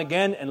and John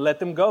again and let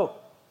them go,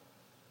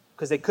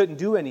 because they couldn't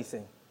do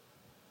anything.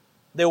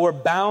 They were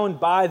bound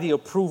by the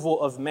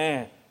approval of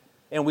man.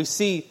 And we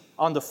see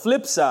on the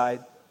flip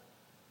side,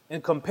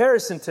 in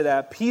comparison to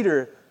that,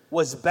 Peter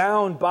was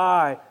bound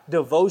by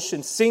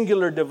devotion,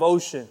 singular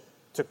devotion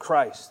to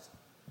Christ.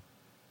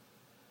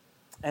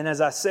 And as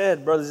I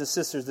said, brothers and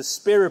sisters, the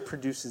Spirit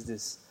produces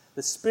this.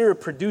 The Spirit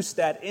produced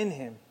that in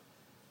him.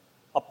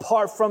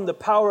 Apart from the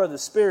power of the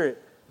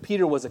Spirit,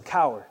 Peter was a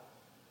coward.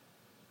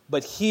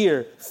 But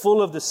here,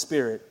 full of the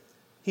Spirit,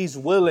 he's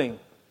willing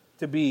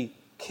to be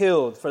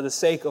killed for the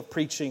sake of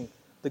preaching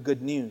the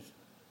good news.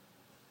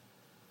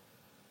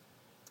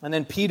 And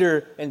then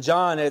Peter and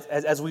John,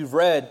 as we've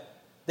read,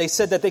 they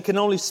said that they can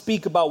only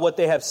speak about what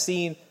they have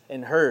seen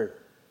and heard.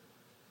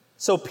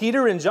 So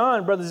Peter and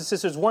John, brothers and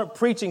sisters, weren't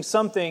preaching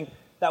something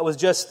that was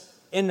just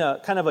in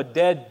a kind of a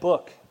dead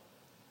book.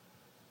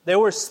 They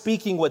were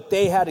speaking what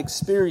they had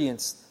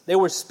experienced. They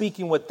were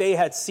speaking what they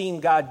had seen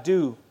God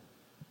do.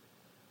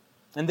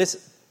 And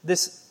this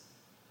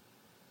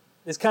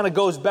kind of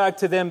goes back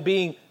to them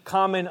being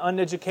common,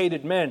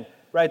 uneducated men,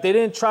 right? They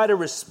didn't try to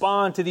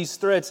respond to these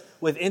threats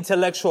with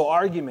intellectual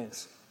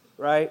arguments,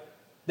 right?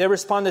 They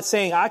responded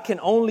saying, I can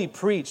only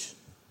preach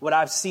what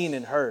I've seen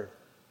and heard.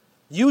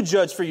 You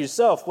judge for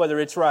yourself whether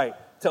it's right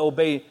to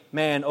obey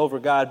man over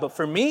God. But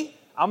for me,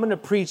 I'm going to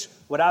preach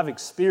what I've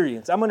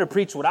experienced. I'm going to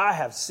preach what I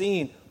have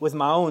seen with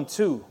my own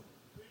too.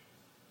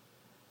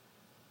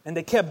 And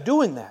they kept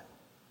doing that.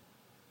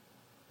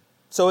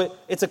 So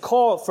it's a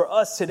call for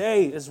us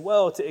today as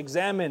well to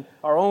examine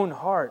our own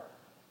heart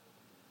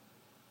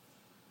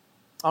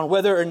on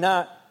whether or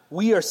not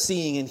we are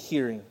seeing and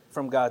hearing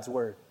from God's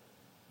word.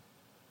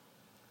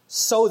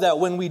 So that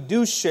when we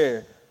do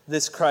share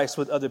this Christ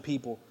with other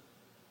people,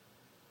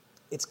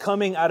 it's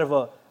coming out of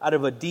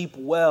a deep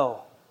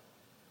well,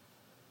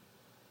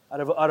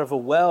 out of a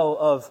well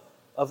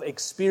of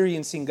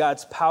experiencing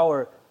God's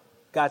power,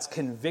 God's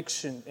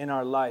conviction in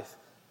our life,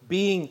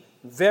 being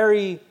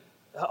very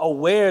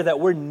aware that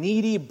we're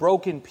needy,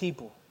 broken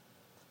people.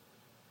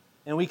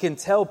 And we can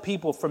tell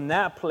people from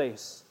that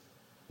place,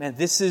 man,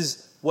 this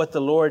is what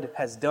the Lord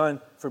has done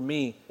for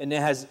me. And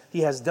He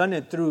has done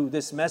it through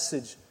this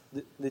message,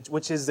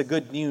 which is the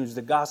good news,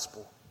 the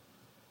gospel.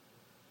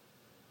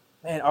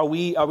 Man, are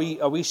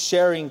we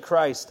sharing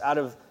Christ out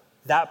of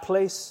that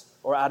place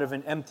or out of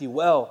an empty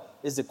well?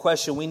 Is the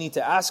question we need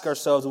to ask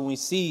ourselves when we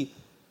see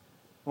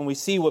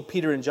what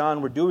Peter and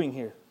John were doing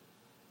here.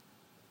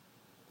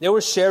 They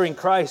were sharing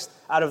Christ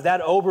out of that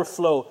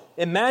overflow.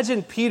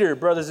 Imagine Peter,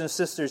 brothers and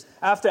sisters,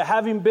 after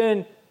having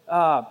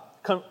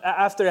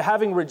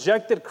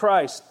rejected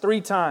Christ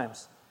 3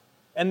 times,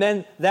 and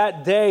then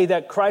that day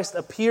that Christ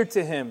appeared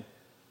to him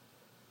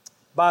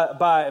by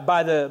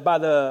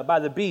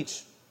the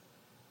beach.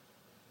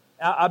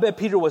 I bet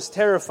Peter was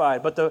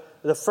terrified, but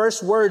the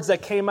first words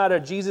that came out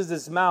of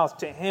Jesus' mouth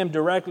to him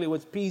directly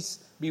was, "Peace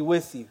be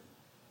with you."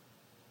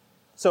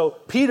 So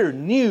Peter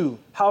knew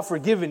how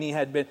forgiven he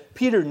had been.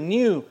 Peter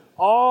knew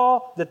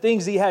all the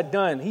things he had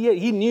done.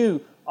 He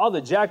knew all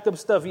the jacked up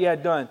stuff he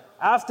had done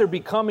after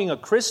becoming a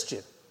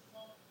Christian.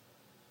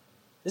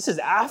 This is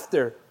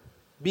after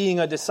being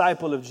a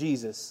disciple of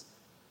Jesus.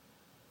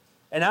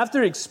 And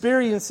after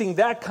experiencing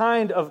that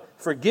kind of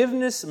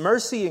forgiveness,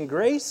 mercy, and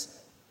grace,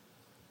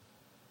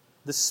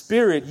 the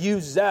Spirit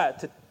used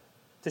that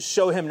to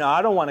show him, no,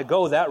 I don't want to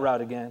go that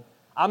route again.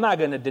 I'm not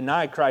going to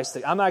deny Christ.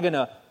 I'm not going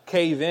to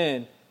cave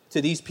in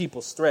to these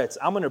people's threats.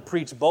 I'm going to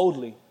preach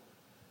boldly.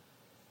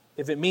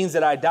 If it means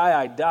that I die,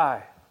 I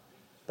die.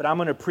 But I'm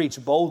going to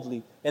preach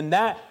boldly. And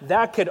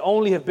that could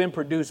only have been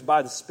produced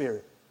by the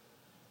Spirit.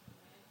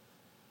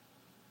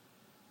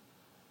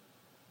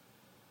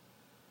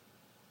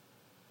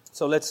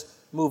 So let's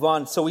move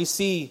on. So we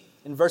see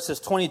in verses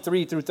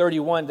 23 through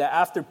 31 that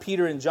after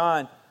Peter and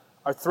John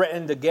are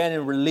threatened again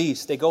and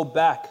released, they go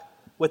back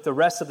with the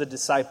rest of the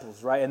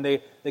disciples, right? And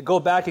they go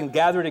back and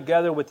gather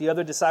together with the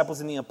other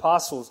disciples and the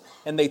apostles,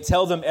 and they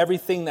tell them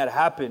everything that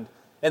happened.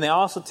 And they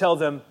also tell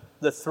them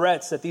the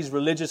threats that these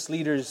religious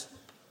leaders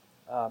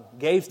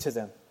gave to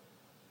them.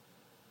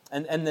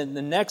 And then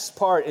the next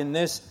part in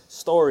this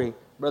story,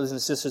 brothers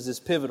and sisters, is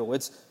pivotal.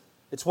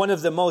 It's one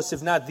of the most,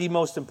 if not the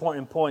most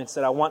important points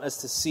that I want us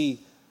to see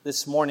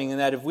this morning. And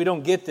that if we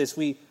don't get this,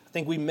 I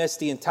think we miss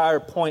the entire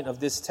point of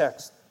this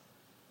text.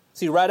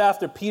 See, right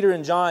after Peter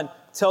and John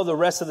tell the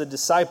rest of the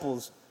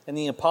disciples and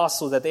the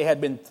apostles that they had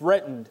been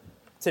threatened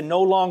to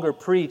no longer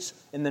preach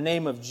in the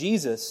name of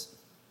Jesus,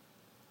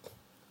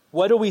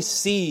 what do we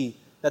see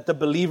that the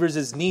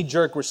believers'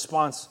 knee-jerk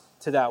response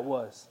to that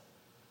was?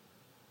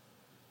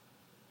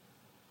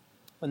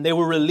 When they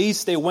were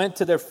released, they went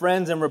to their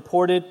friends and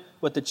reported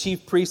what the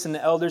chief priests and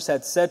the elders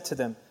had said to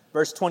them.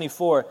 Verse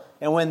 24,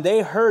 and when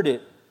they heard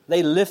it,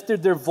 they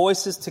lifted their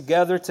voices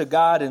together to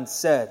God and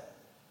said,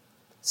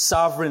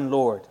 Sovereign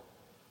Lord,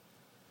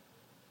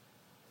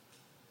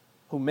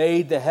 who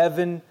made the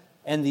heaven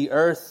and the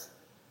earth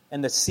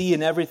and the sea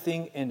and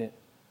everything in it.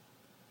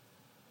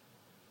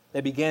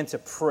 They began to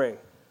pray.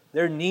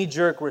 Their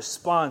knee-jerk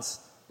response,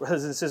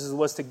 brothers and sisters,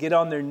 was to get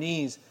on their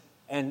knees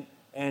and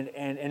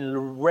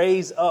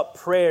raise up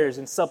prayers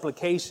and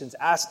supplications,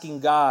 asking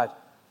God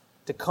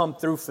to come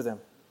through for them.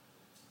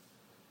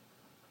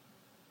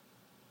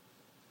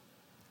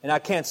 And I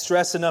can't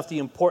stress enough the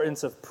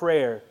importance of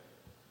prayer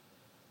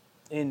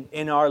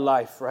in our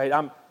life, right?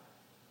 I'm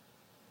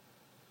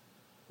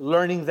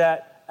learning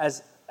that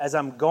as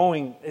I'm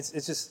going.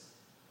 It's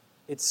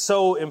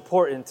so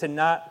important to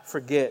not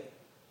forget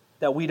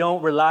that we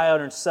don't rely on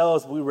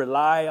ourselves, we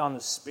rely on the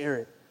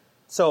Spirit.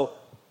 So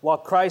while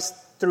Christ,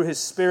 through His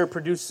Spirit,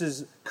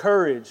 produces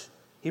courage,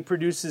 He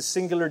produces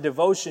singular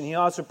devotion, He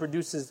also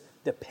produces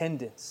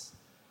dependence.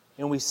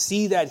 And we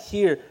see that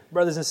here,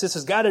 brothers and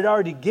sisters. God had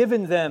already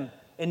given them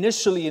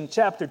initially in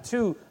chapter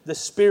 2, the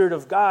Spirit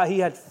of God. He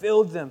had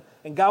filled them,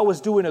 and God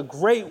was doing a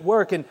great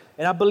work. And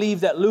I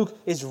believe that Luke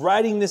is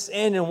writing this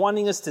in and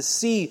wanting us to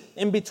see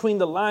in between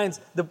the lines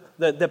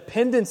the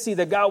dependency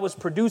that God was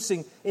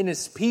producing in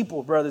His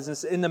people, brothers and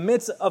sisters. In the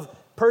midst of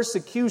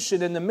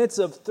persecution, in the midst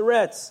of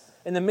threats,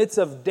 in the midst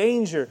of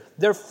danger,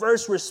 their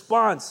first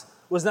response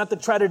was not to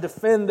try to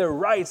defend their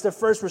rights. Their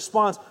first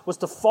response was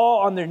to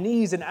fall on their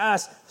knees and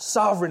ask,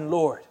 Sovereign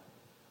Lord,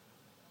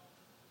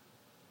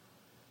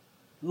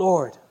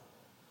 Lord,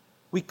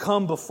 we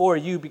come before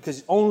you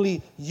because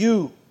only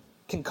you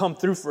can come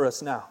through for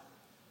us now.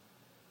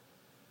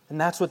 And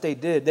that's what they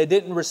did. They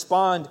didn't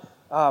respond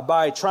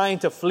by trying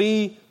to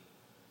flee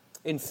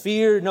in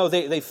fear. No,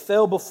 they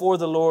fell before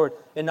the Lord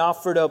and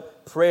offered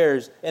up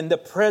prayers. And the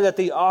prayer that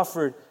they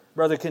offered,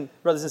 brothers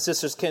and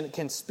sisters,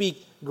 can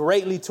speak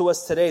greatly to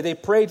us today. They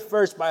prayed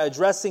first by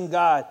addressing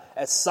God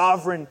as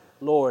Sovereign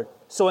Lord.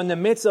 So in the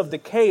midst of the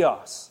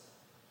chaos,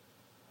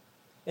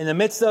 in the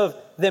midst of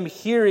them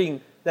hearing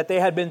that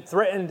they had been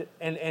threatened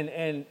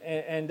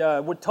and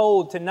were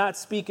told to not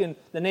speak in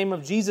the name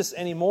of Jesus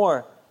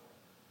anymore,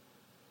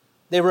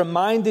 they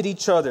reminded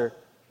each other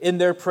in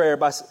their prayer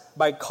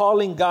by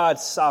calling God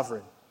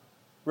sovereign,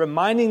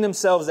 reminding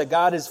themselves that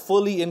God is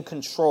fully in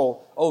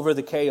control over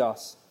the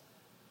chaos.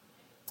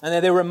 And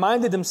that they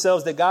reminded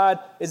themselves that God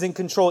is in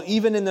control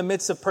even in the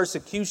midst of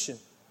persecution,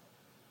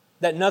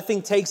 that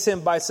nothing takes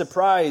Him by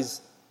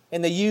surprise.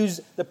 And they use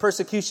the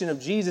persecution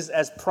of Jesus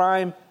as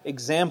prime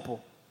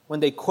example when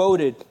they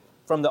quoted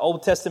from the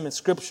Old Testament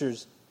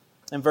scriptures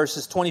in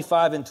verses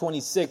 25 and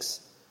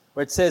 26,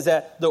 where it says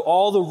that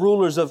all the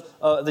rulers of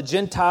the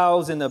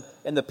Gentiles and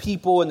the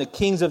people and the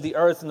kings of the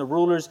earth and the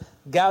rulers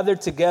gathered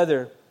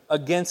together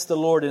against the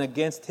Lord and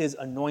against His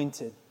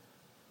anointed,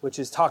 which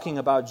is talking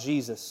about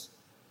Jesus.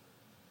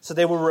 So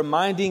they were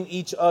reminding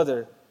each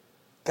other,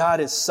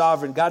 God is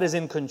sovereign. God is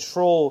in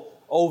control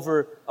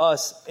over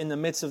us in the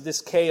midst of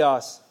this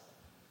chaos.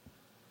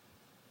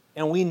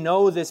 And we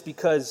know this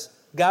because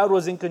God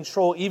was in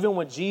control even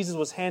when Jesus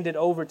was handed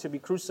over to be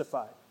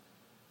crucified.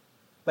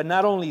 But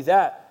not only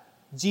that,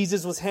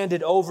 Jesus was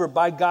handed over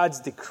by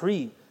God's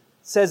decree. It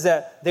says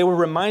that they were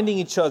reminding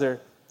each other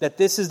that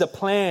this is the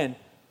plan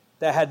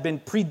that had been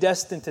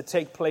predestined to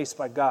take place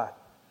by God.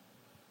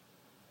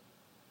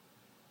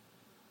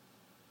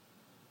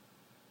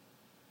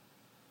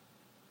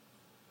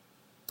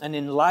 And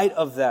in light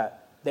of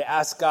that, they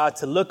asked God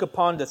to look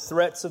upon the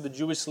threats of the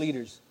Jewish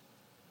leaders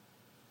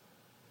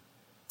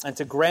and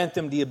to grant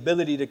them the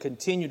ability to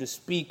continue to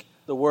speak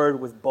the word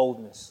with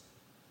boldness.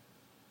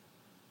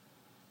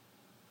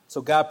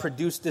 So God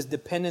produced this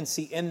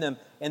dependency in them,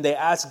 and they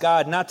asked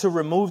God not to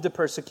remove the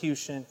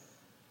persecution,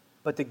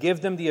 but to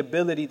give them the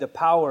ability, the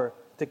power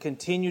to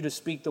continue to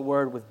speak the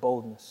word with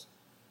boldness.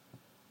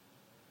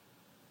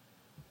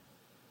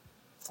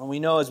 And we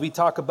know as we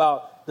talk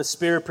about the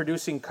Spirit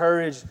producing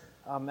courage,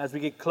 as we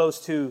get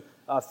close to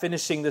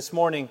finishing this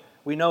morning,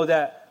 we know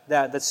that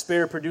the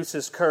Spirit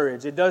produces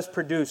courage. It does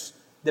produce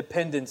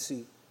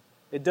dependency.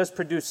 It does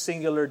produce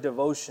singular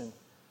devotion.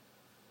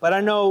 But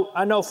I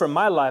know from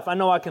my life, I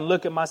know I can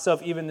look at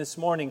myself even this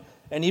morning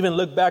and even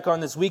look back on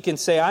this week and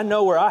say, I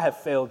know where I have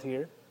failed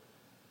here.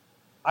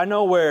 I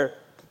know where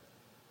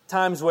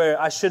times where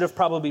I should have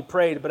probably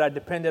prayed, but I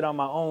depended on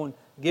my own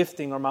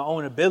gifting or my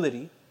own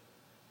ability.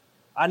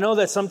 I know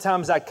that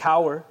sometimes I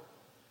cower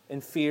in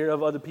fear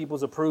of other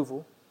people's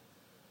approval.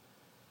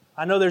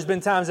 I know there's been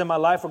times in my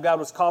life where God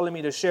was calling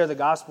me to share the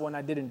gospel and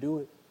I didn't do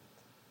it.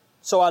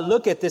 So I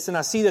look at this and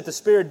I see that the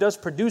Spirit does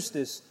produce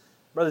this,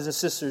 brothers and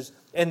sisters,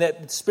 and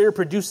that the Spirit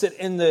produced it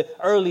in the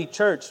early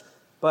church.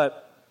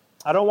 But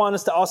I don't want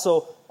us to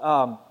also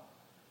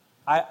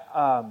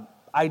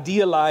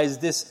idealize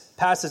this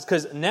passage,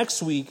 because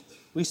next week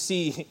we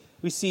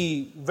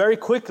see very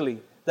quickly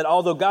that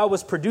although God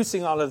was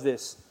producing all of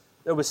this,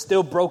 there was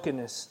still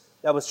brokenness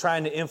that was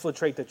trying to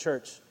infiltrate the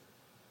church.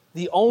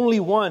 The only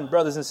one,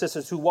 brothers and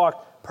sisters, who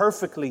walked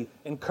perfectly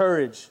in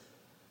courage,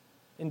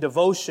 in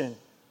devotion,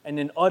 and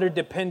in utter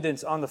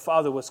dependence on the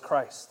Father was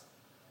Christ.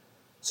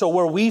 So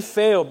where we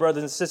fail,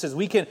 brothers and sisters,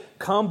 we can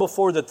come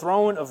before the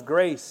throne of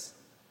grace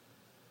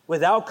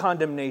without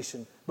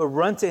condemnation, but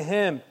run to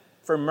Him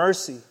for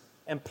mercy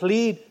and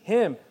plead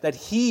Him that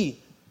He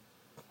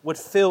would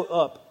fill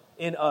up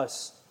in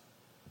us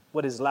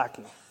what is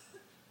lacking.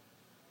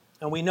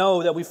 And we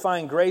know that we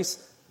find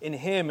grace in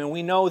Him, and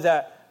we know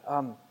that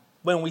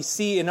when we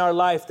see in our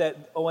life that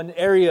an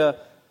area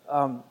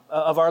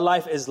of our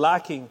life is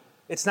lacking,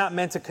 it's not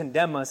meant to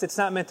condemn us. It's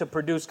not meant to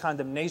produce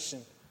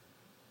condemnation,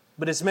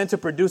 but it's meant to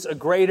produce a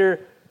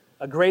greater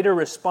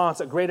response,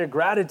 a greater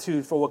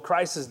gratitude for what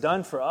Christ has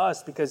done for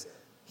us, because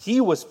He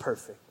was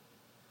perfect.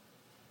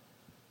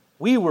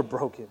 We were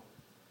broken.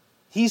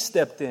 He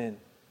stepped in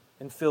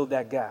and filled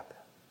that gap.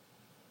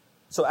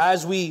 So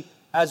as we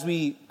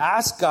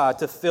ask God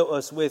to fill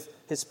us with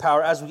His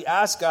power, as we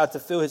ask God to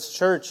fill His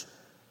church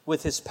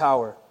with His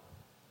power,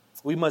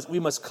 we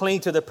must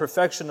cling to the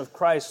perfection of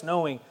Christ,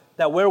 knowing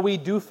that where we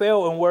do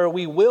fail and where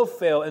we will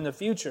fail in the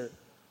future,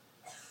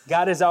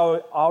 God has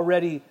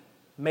already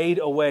made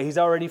a way. He's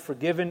already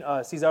forgiven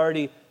us. He's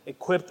already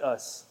equipped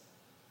us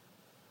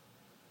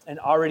and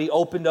already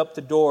opened up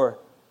the door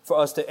for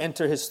us to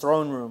enter His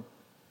throne room.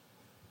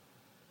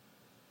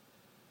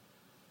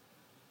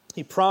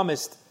 He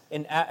promised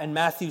in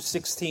Matthew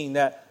 16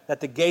 that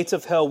the gates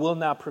of hell will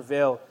not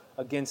prevail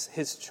against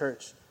His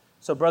church.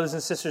 So brothers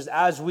and sisters,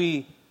 as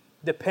we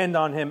depend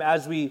on Him,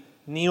 as we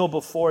kneel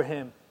before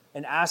Him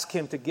and ask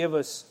Him to give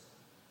us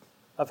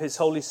of His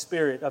Holy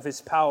Spirit, of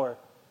His power,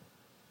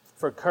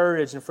 for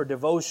courage and for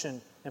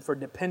devotion and for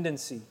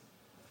dependency,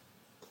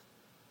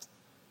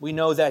 we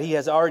know that He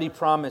has already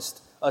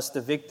promised us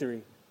the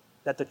victory,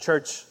 that the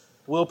church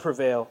will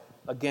prevail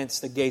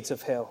against the gates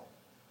of hell.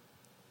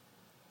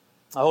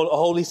 A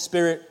Holy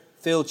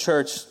Spirit-filled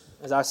church,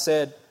 as I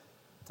said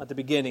at the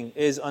beginning,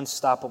 is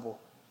unstoppable.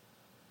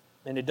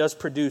 And it does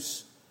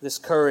produce this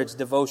courage,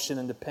 devotion,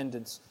 and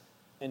dependence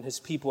in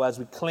His people as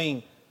we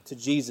cling to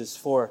Jesus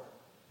for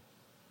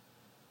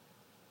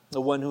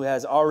the one who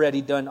has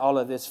already done all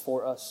of this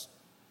for us.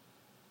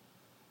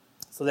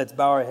 So let's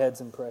bow our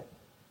heads and pray.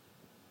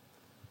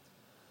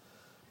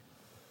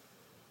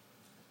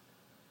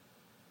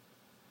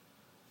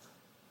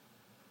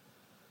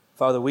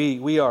 Father,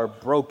 we are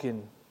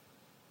broken.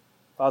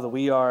 Father,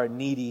 we are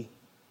needy.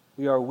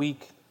 We are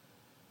weak.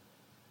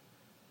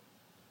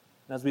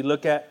 And as we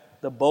look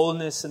at the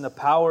boldness and the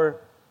power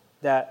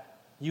that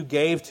You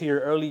gave to Your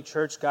early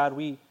church, God,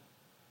 we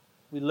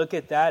look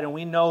at that and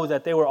we know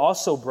that they were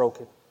also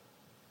broken.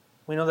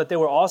 We know that they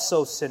were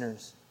also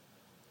sinners.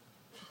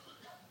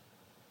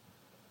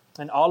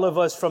 And all of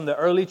us, from the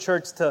early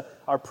church to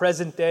our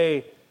present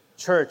day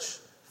church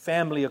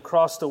family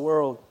across the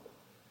world,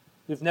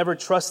 we've never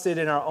trusted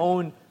in our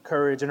own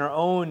courage, in our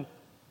own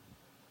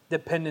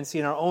dependency,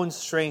 in our own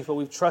strength, but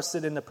we've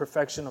trusted in the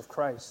perfection of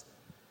Christ.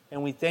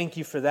 And we thank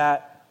You for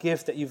that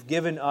gift that You've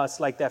given us,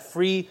 like that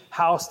free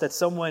house that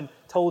someone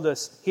told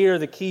us, here are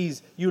the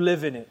keys, you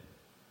live in it.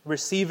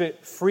 Receive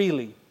it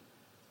freely.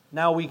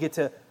 Now we get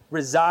to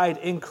reside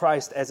in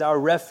Christ as our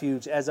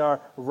refuge, as our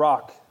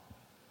rock,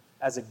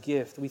 as a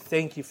gift. We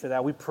thank You for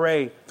that. We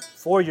pray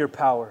for Your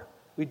power.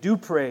 We do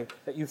pray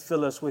that You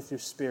fill us with Your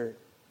Spirit.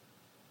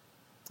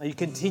 That You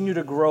continue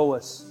to grow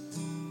us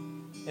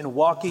in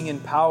walking in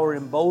power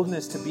and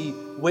boldness to be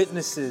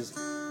witnesses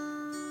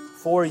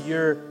for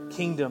Your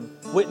kingdom,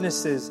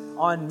 witnesses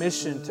on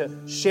mission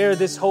to share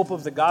this hope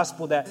of the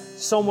gospel that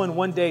someone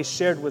one day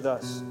shared with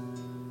us.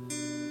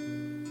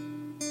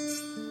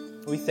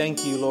 We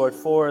thank You, Lord,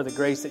 for the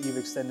grace that You've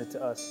extended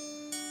to us.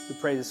 We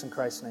pray this in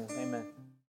Christ's name. Amen.